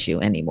be an issue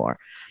anymore.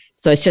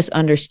 So it's just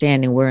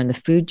understanding where in the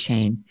food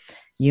chain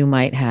you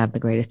might have the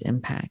greatest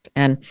impact.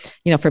 And,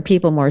 for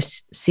people more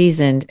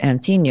seasoned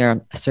and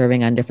senior,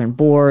 serving on different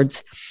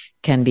boards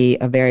can be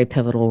a very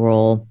pivotal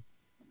role.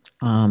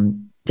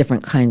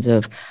 Different kinds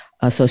of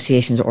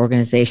associations or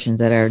organizations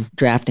that are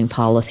drafting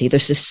policy.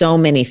 There's just so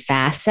many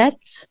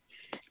facets,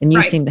 and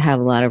you seem to have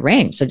a lot of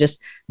range. So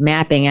just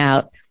mapping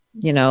out,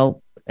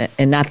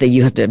 and not that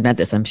you have to invent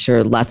this, I'm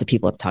sure lots of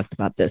people have talked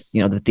about this,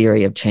 the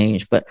theory of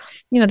change, but,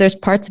 there's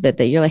parts of it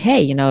that you're like,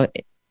 hey,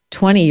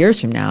 20 years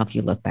from now, if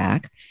you look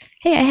back,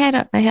 hey,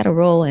 I had a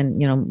role in,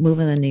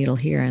 moving the needle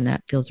here, and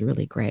that feels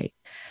really great.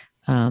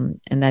 And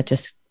that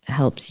just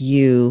helps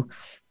you,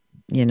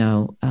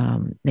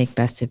 make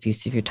best of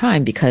use of your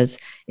time, because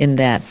in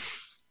that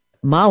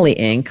Molly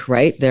Inc.,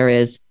 right, there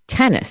is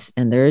tennis,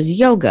 and there's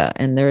yoga,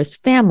 and there's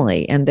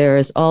family, and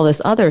there's all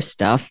this other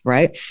stuff,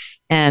 right?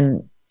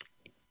 And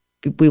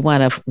we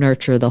want to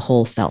nurture the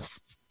whole self.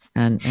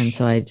 And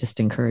so I just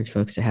encourage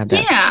folks to have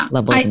that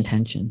level of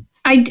intention.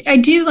 I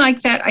do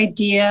like that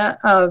idea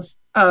of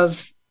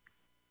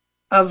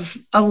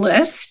a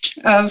list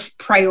of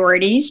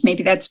priorities.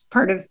 Maybe that's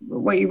part of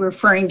what you're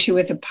referring to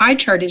with the pie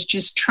chart, is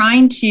just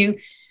trying to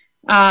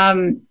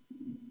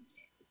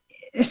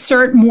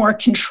assert more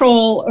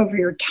control over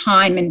your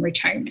time in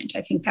retirement.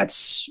 I think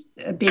that's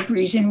a big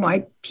reason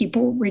why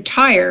people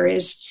retire,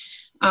 is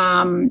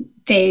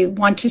they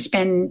want to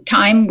spend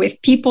time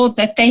with people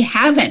that they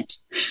haven't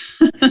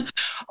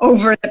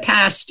over the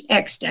past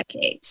X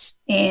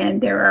decades.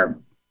 And there are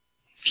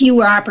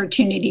fewer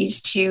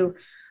opportunities to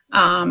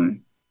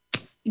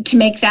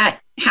make that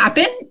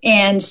happen.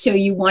 And so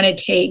you want to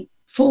take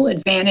full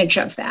advantage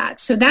of that.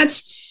 So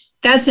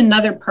that's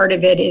another part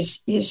of it,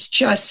 is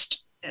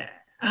just,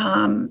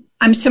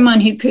 I'm someone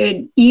who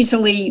could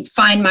easily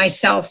find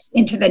myself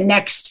into the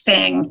next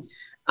thing,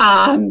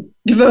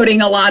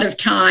 devoting a lot of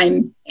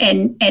time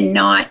and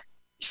not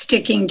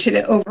sticking to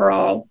the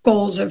overall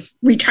goals of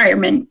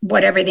retirement,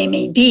 whatever they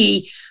may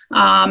be,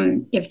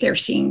 if they're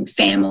seeing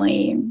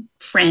family and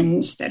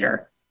friends that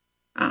are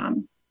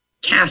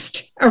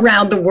cast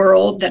around the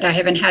world that I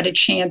haven't had a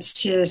chance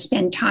to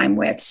spend time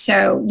with.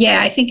 So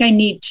I think I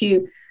need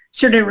to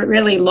sort of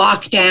really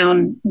lock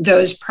down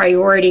those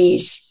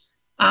priorities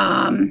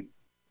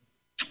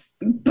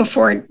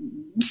before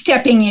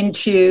stepping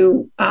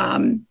into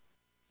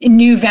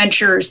new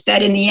ventures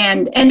that in the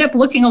end up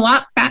looking a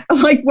lot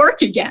like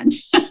work again.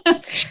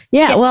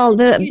 Well,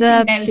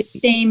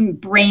 those same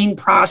brain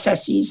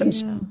processes.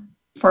 I'm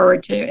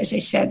forward to, as I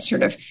said,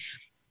 sort of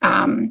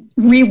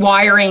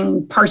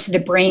rewiring parts of the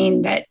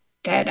brain that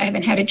I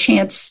haven't had a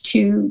chance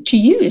to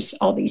use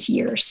all these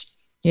years.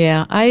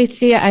 Yeah, I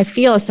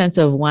feel a sense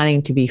of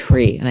wanting to be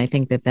free, and I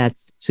think that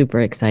that's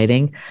super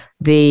exciting.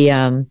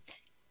 And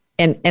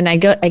I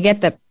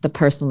get that the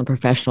personal and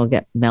professional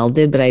get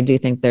melded, but I do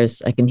think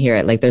I can hear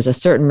it. Like there's a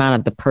certain amount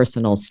of the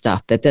personal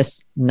stuff that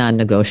just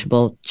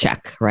non-negotiable,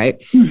 check, right?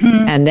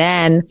 Mm-hmm. And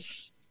then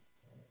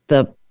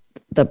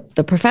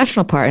the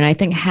professional part, and I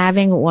think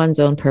having one's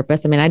own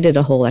purpose. I mean, I did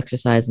a whole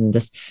exercise in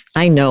this.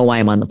 I know why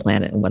I'm on the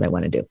planet and what I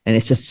want to do, and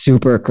it's just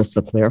super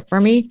crystal clear for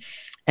me.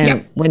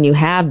 And when you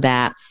have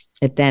that,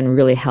 it then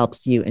really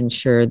helps you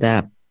ensure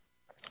that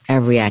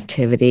every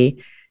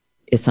activity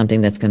is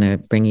something that's going to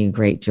bring you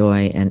great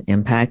joy and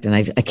impact. And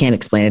I can't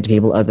explain it to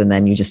people other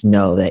than you just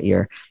know that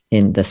you're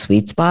in the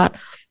sweet spot.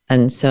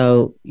 And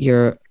so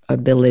your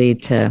ability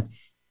to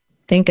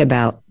think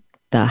about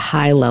the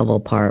high level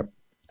part,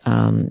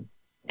 and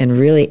and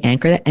really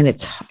anchor that. And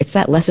it's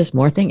that less is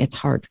more thing. It's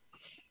hard,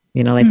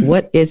 like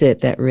what is it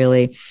that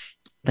really,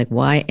 like,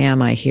 why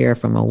am I here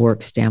from a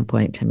work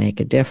standpoint to make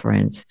a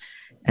difference?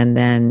 And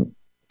then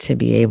to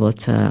be able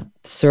to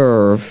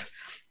serve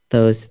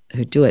those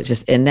who do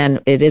it. And then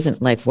it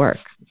isn't like work.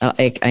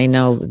 I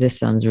know this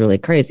sounds really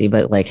crazy,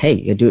 but like, hey,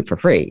 you do it for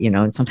free,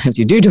 and sometimes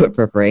you do it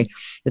for free,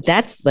 but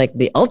that's like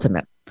the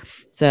ultimate.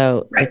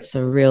 So it's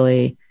a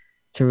really,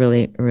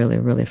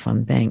 really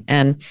fun thing.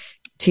 And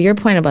to your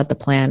point about the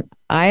plan,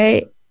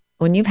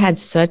 when you've had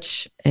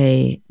such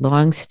a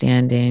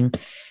long-standing,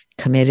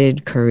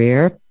 committed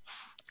career,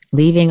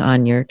 leaving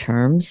on your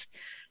terms,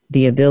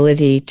 the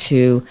ability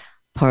to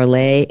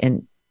parlay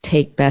and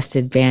take best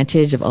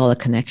advantage of all the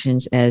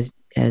connections as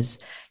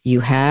you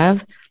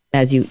have,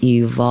 as you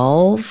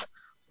evolve,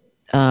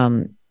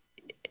 can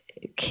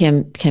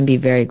be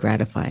very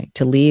gratifying.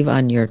 To leave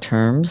on your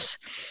terms.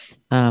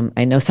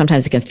 I know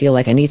sometimes it can feel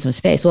like I need some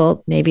space.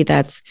 Well, maybe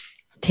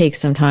takes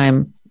some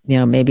time.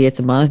 Maybe it's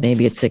a month,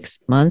 maybe it's 6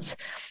 months.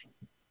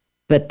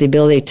 But the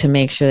ability to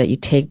make sure that you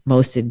take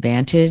most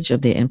advantage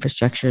of the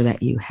infrastructure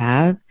that you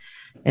have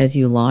as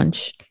you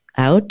launch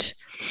out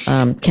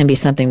can be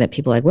something that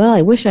people are like, well,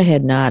 I wish I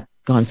had not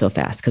gone so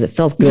fast because it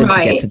felt good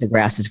to get to the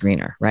grass is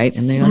greener, right?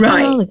 And they're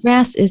like, oh, the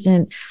grass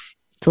isn't,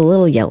 it's a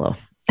little yellow.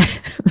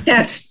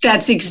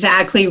 That's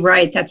exactly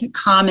right. That's a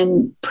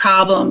common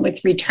problem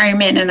with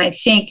retirement. And I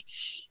think,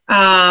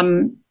 I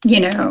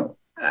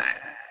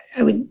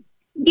would,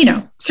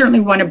 certainly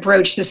want to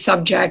broach the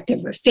subject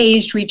of a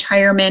phased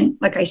retirement,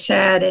 like I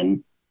said,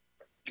 and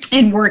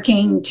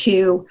working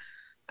to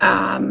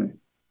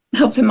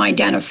help them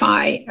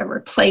identify a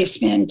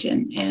replacement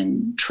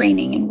and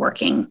training and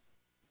working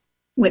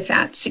with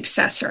that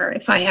successor.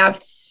 If I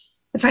have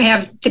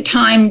the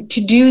time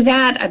to do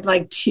that, I'd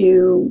like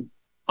to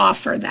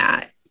offer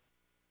that.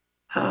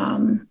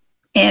 And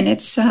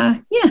it's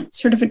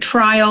sort of a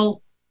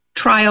trial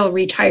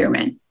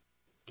retirement.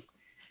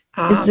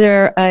 Is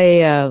there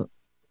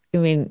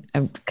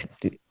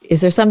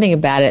is there something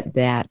about it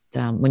that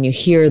when you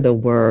hear the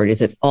word, is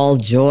it all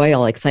joy,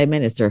 all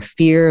excitement? Is there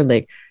fear?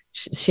 Like,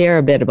 share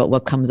a bit about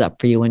what comes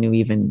up for you when you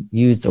even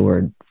use the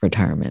word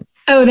retirement.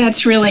 Oh,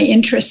 that's really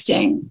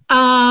interesting.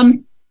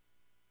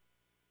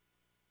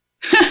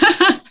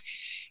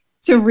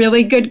 It's a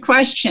really good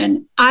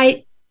question.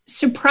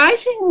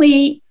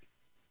 Surprisingly,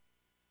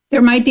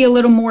 there might be a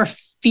little more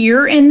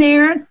fear in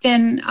there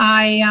than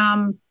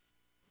I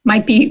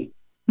might be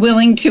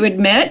willing to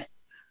admit.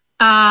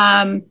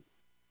 I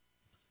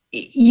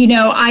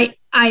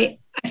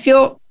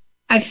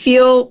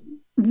feel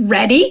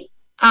ready.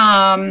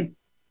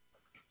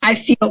 I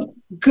feel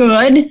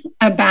good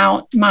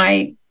about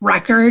my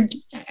record.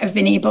 I've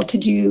been able to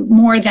do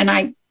more than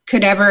I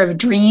could ever have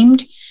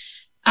dreamed.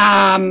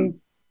 But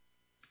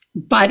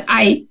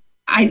I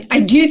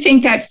do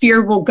think that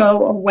fear will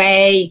go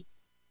away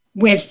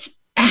with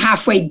a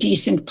halfway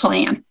decent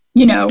plan,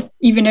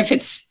 even if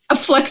it's a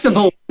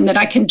flexible one that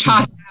I can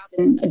toss out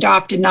and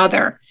adopt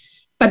another.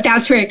 But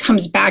that's where it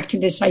comes back to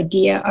this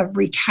idea of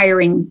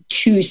retiring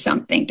to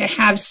something, to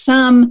have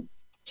some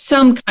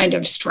kind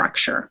of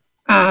structure,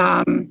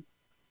 even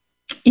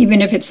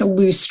if it's a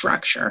loose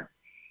structure.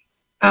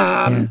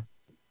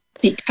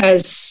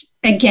 Because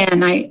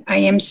again, I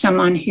am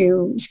someone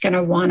who's going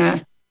to want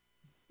to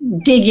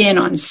dig in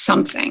on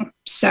something.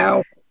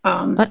 So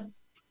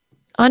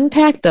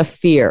unpack the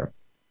fear.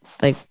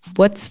 Like,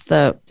 what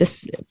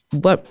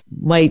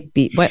might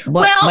be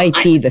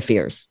the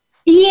fears?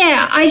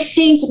 Yeah, I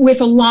think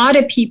with a lot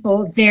of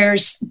people,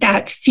 there's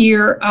that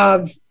fear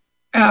of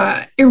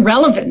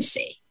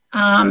irrelevancy.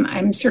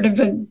 I'm sort of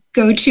a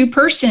go-to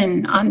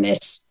person on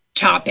this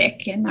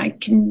topic, and I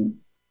can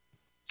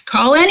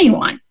call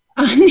anyone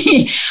on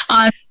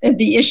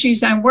the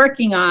issues I'm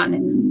working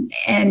on,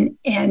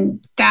 and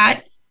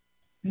that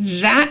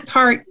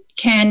part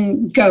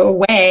can go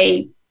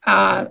away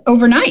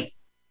overnight.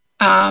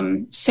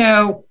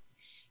 So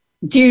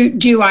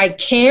do I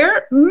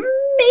care?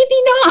 Maybe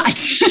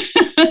not.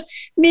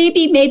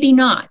 maybe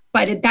not.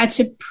 But that's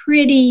a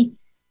pretty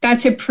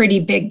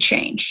big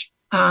change.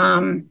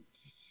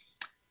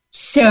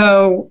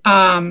 So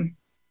I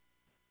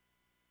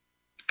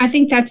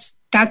think that's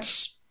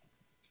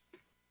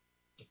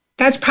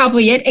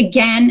probably it.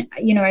 Again,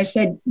 I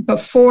said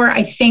before,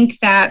 I think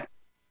that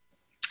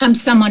I'm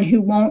someone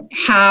who won't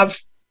have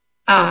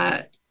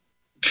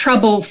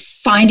trouble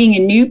finding a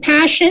new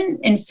passion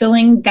and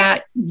filling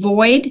that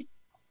void.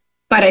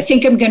 But I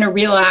think I'm going to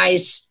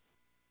realize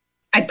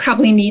I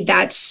probably need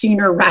that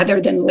sooner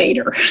rather than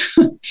later.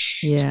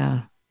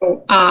 Yeah.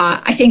 So,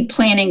 I think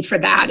planning for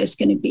that is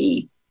going to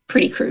be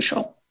pretty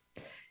crucial.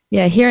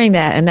 Yeah, hearing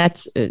that, and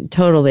that's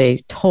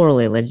totally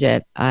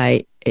legit.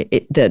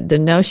 The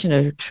notion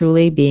of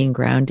truly being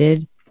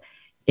grounded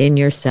in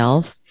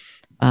yourself,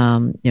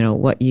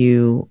 what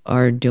you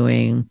are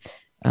doing,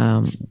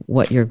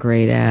 what you're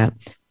great at,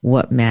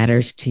 what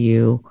matters to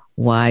you,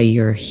 why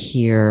you're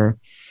here,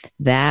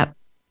 that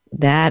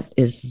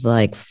is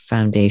like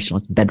foundational.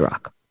 It's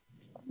bedrock.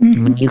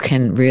 Mm-hmm. When you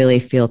can really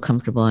feel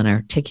comfortable in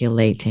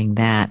articulating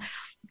that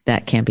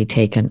that can't be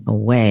taken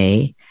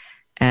away.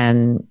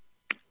 And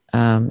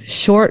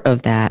short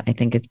of that, I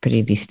think it's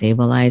pretty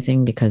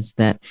destabilizing, because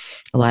that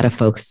a lot of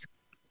folks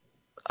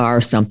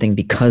are something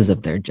because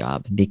of their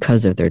job,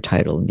 because of their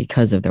title, and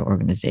because of their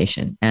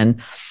organization.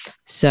 And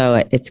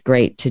so it's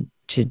great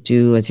to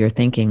do, as you're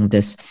thinking,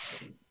 this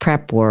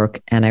prep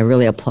work. And I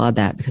really applaud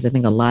that, because I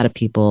think a lot of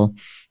people,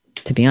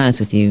 to be honest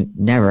with you,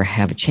 never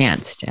have a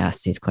chance to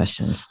ask these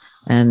questions.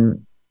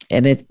 And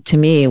it, to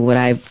me, what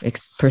I've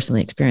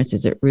personally experienced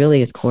is it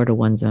really is core to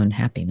one's own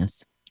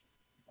happiness.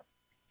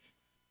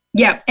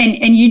 Yeah.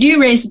 And you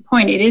do raise a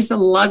point. It is a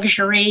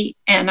luxury,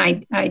 and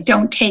I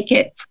don't take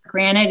it for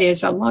granted. It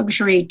is a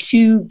luxury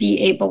to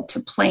be able to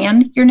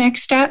plan your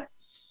next step.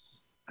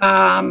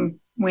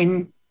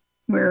 When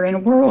we're in a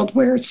world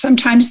where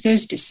sometimes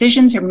those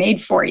decisions are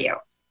made for you.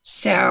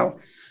 So,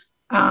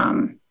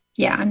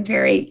 yeah, I'm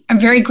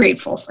very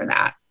grateful for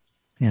that.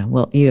 Yeah,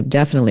 well, you have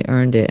definitely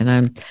earned it. And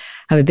I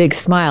have a big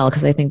smile,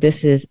 because I think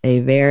this is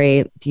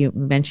you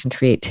mentioned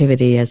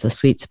creativity as a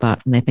sweet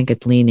spot. And I think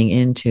it's leaning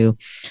into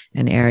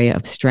an area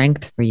of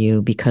strength for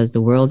you, because the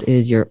world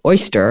is your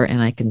oyster.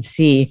 And I can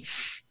see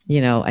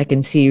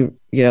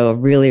a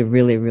really,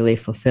 really, really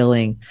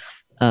fulfilling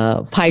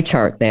pie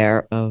chart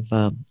there of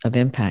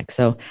impact.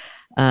 So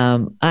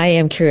I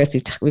am curious,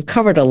 we've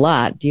covered a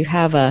lot. Do you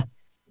have a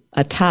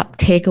top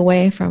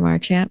takeaway from our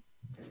chat?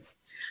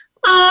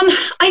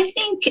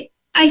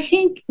 I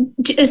think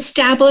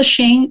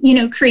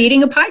establishing,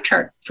 creating a pie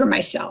chart for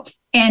myself,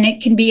 and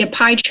it can be a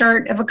pie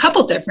chart of a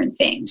couple different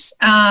things.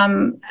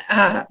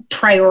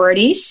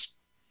 Priorities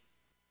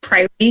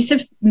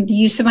of the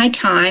use of my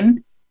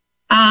time,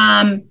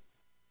 and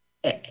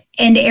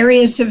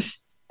areas of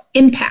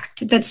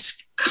impact.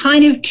 That's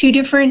kind of two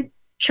different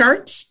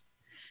charts.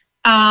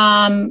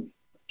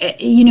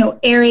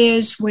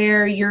 Areas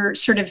where your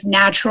sort of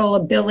natural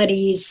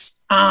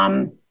abilities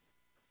are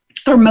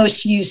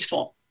most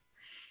useful,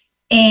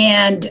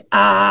 and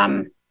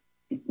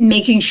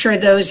making sure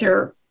those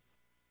are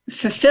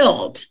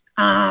fulfilled.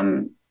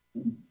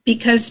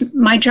 Because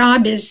my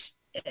job is,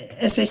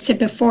 as I said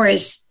before,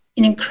 is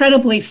an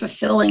incredibly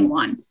fulfilling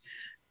one.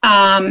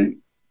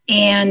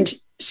 And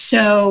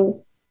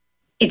so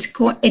it's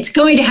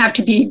going to have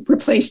to be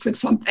replaced with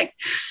something.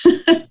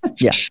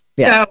 Yeah.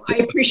 So I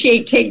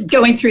appreciate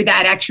going through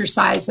that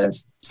exercise of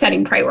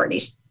setting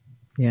priorities.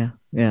 Yeah.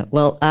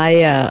 Well,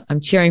 I'm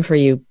cheering for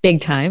you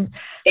big time.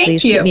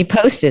 Please keep me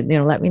posted.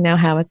 Let me know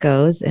how it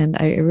goes. And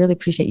I really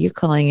appreciate you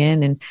calling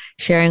in and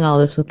sharing all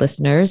this with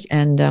listeners.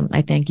 And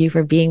I thank you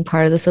for being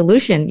part of the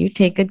solution. You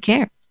take good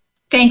care.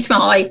 Thanks,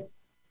 Molly.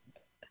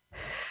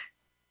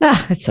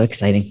 That's so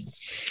exciting.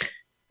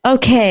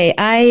 Okay.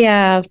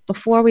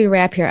 Before we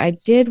wrap here, I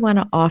did want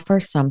to offer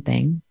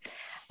something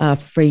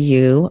for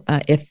you.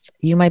 If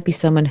you might be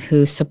someone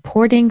who's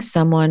supporting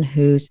someone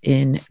who's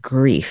in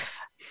grief.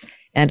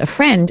 And a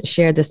friend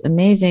shared this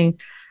amazing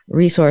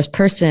resource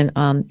person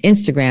on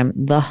Instagram,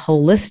 the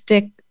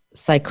holistic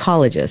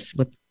psychologist,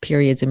 with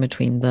periods in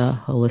between the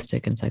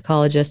holistic and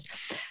psychologist.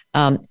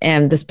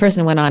 And this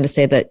person went on to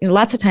say that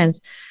lots of times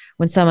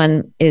when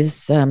someone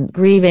is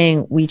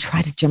grieving, we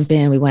try to jump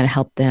in, we want to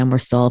help them, we're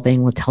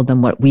solving, we'll tell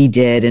them what we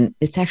did. And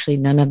it's actually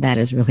none of that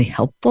is really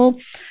helpful.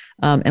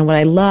 And what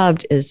I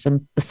loved is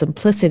the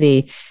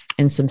simplicity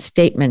and some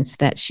statements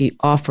that she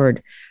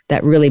offered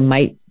that really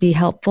might be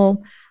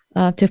helpful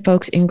to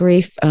folks in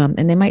grief.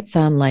 And they might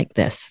sound like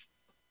this.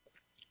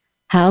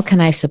 How can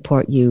I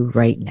support you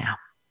right now?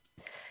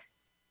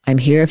 I'm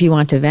here if you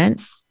want to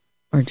vent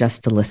or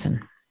just to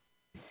listen.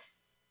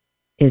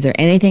 Is there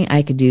anything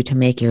I could do to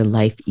make your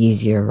life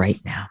easier right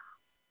now?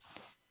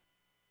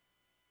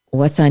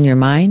 What's on your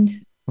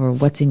mind or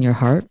what's in your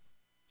heart?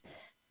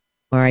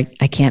 Or I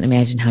can't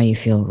imagine how you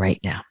feel right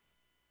now.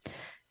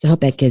 So I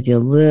hope that gives you a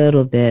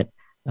little bit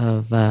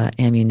of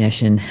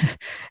ammunition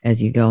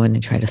as you go in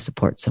and try to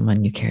support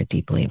someone you care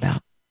deeply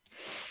about.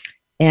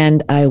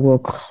 And I will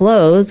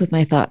close with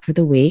my thought for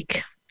the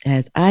week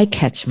as I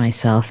catch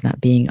myself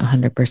not being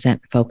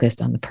 100%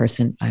 focused on the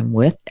person I'm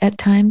with at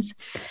times.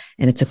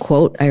 And it's a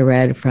quote I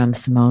read from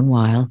Simone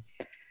Weil.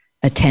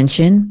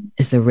 Attention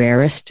is the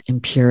rarest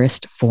and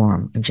purest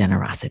form of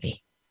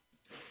generosity.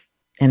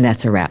 And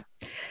that's a wrap.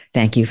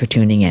 Thank you for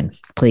tuning in.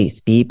 Please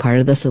be part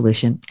of the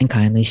solution and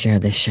kindly share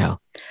this show.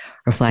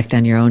 Reflect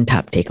on your own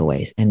top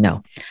takeaways. And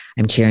no,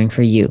 I'm cheering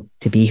for you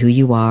to be who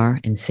you are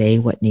and say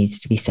what needs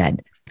to be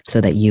said so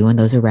that you and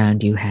those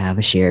around you have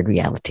a shared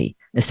reality,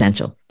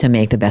 essential to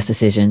make the best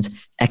decisions,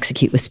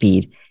 execute with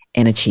speed,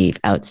 and achieve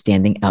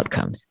outstanding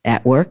outcomes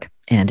at work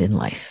and in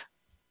life.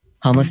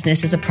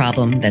 Homelessness is a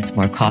problem that's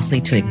more costly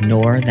to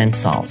ignore than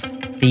solve.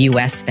 The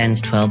U.S.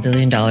 spends $12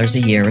 billion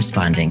a year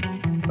responding,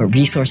 but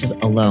resources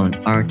alone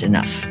aren't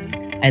enough.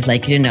 I'd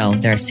like you to know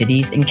there are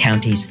cities and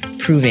counties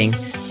proving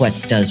what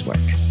does work.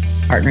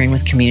 Partnering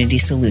with Community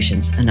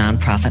Solutions, a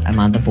nonprofit I'm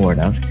on the board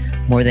of,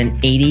 More than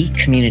 80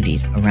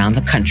 communities around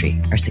the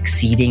country are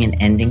succeeding in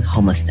ending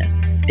homelessness,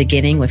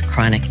 beginning with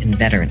chronic and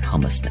veteran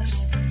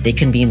homelessness. They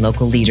convene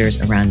local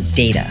leaders around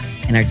data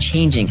and are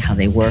changing how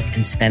they work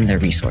and spend their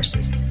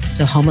resources,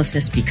 so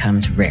homelessness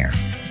becomes rare.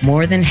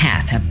 More than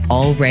half have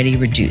already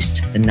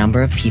reduced the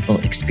number of people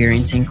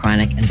experiencing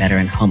chronic and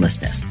veteran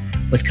homelessness,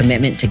 with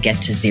commitment to get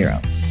to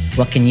zero.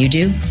 What can you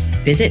do?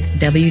 Visit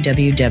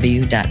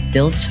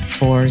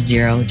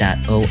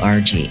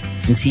www.built40.org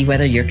and see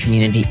whether your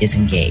community is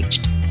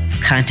engaged.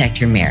 Contact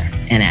your mayor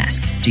and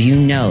ask, do you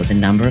know the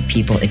number of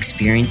people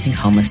experiencing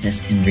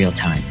homelessness in real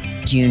time?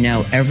 Do you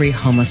know every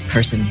homeless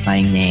person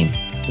by name?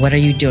 What are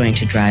you doing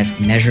to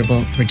drive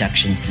measurable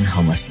reductions in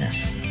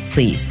homelessness?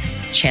 Please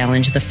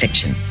challenge the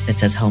fiction that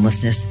says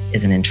homelessness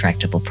is an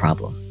intractable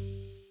problem.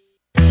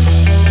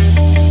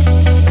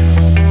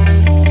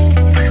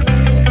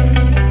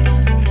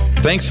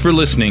 Thanks for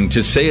listening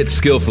to Say It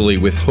Skillfully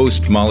with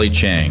host Molly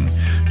Chang.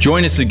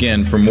 Join us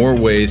again for more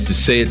ways to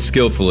say it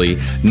skillfully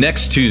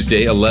next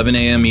Tuesday, 11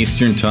 a.m.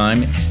 Eastern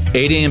Time,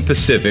 8 a.m.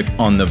 Pacific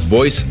on the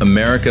Voice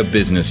America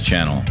Business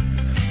Channel.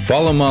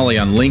 Follow Molly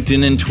on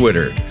LinkedIn and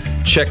Twitter.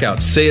 Check out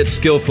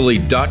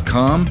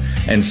sayitskillfully.com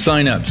and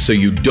sign up so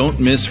you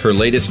don't miss her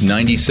latest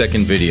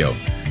 90-second video.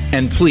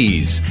 And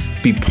please,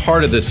 be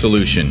part of the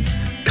solution.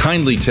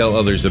 Kindly tell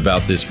others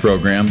about this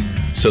program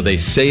so they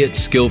say it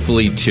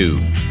skillfully too.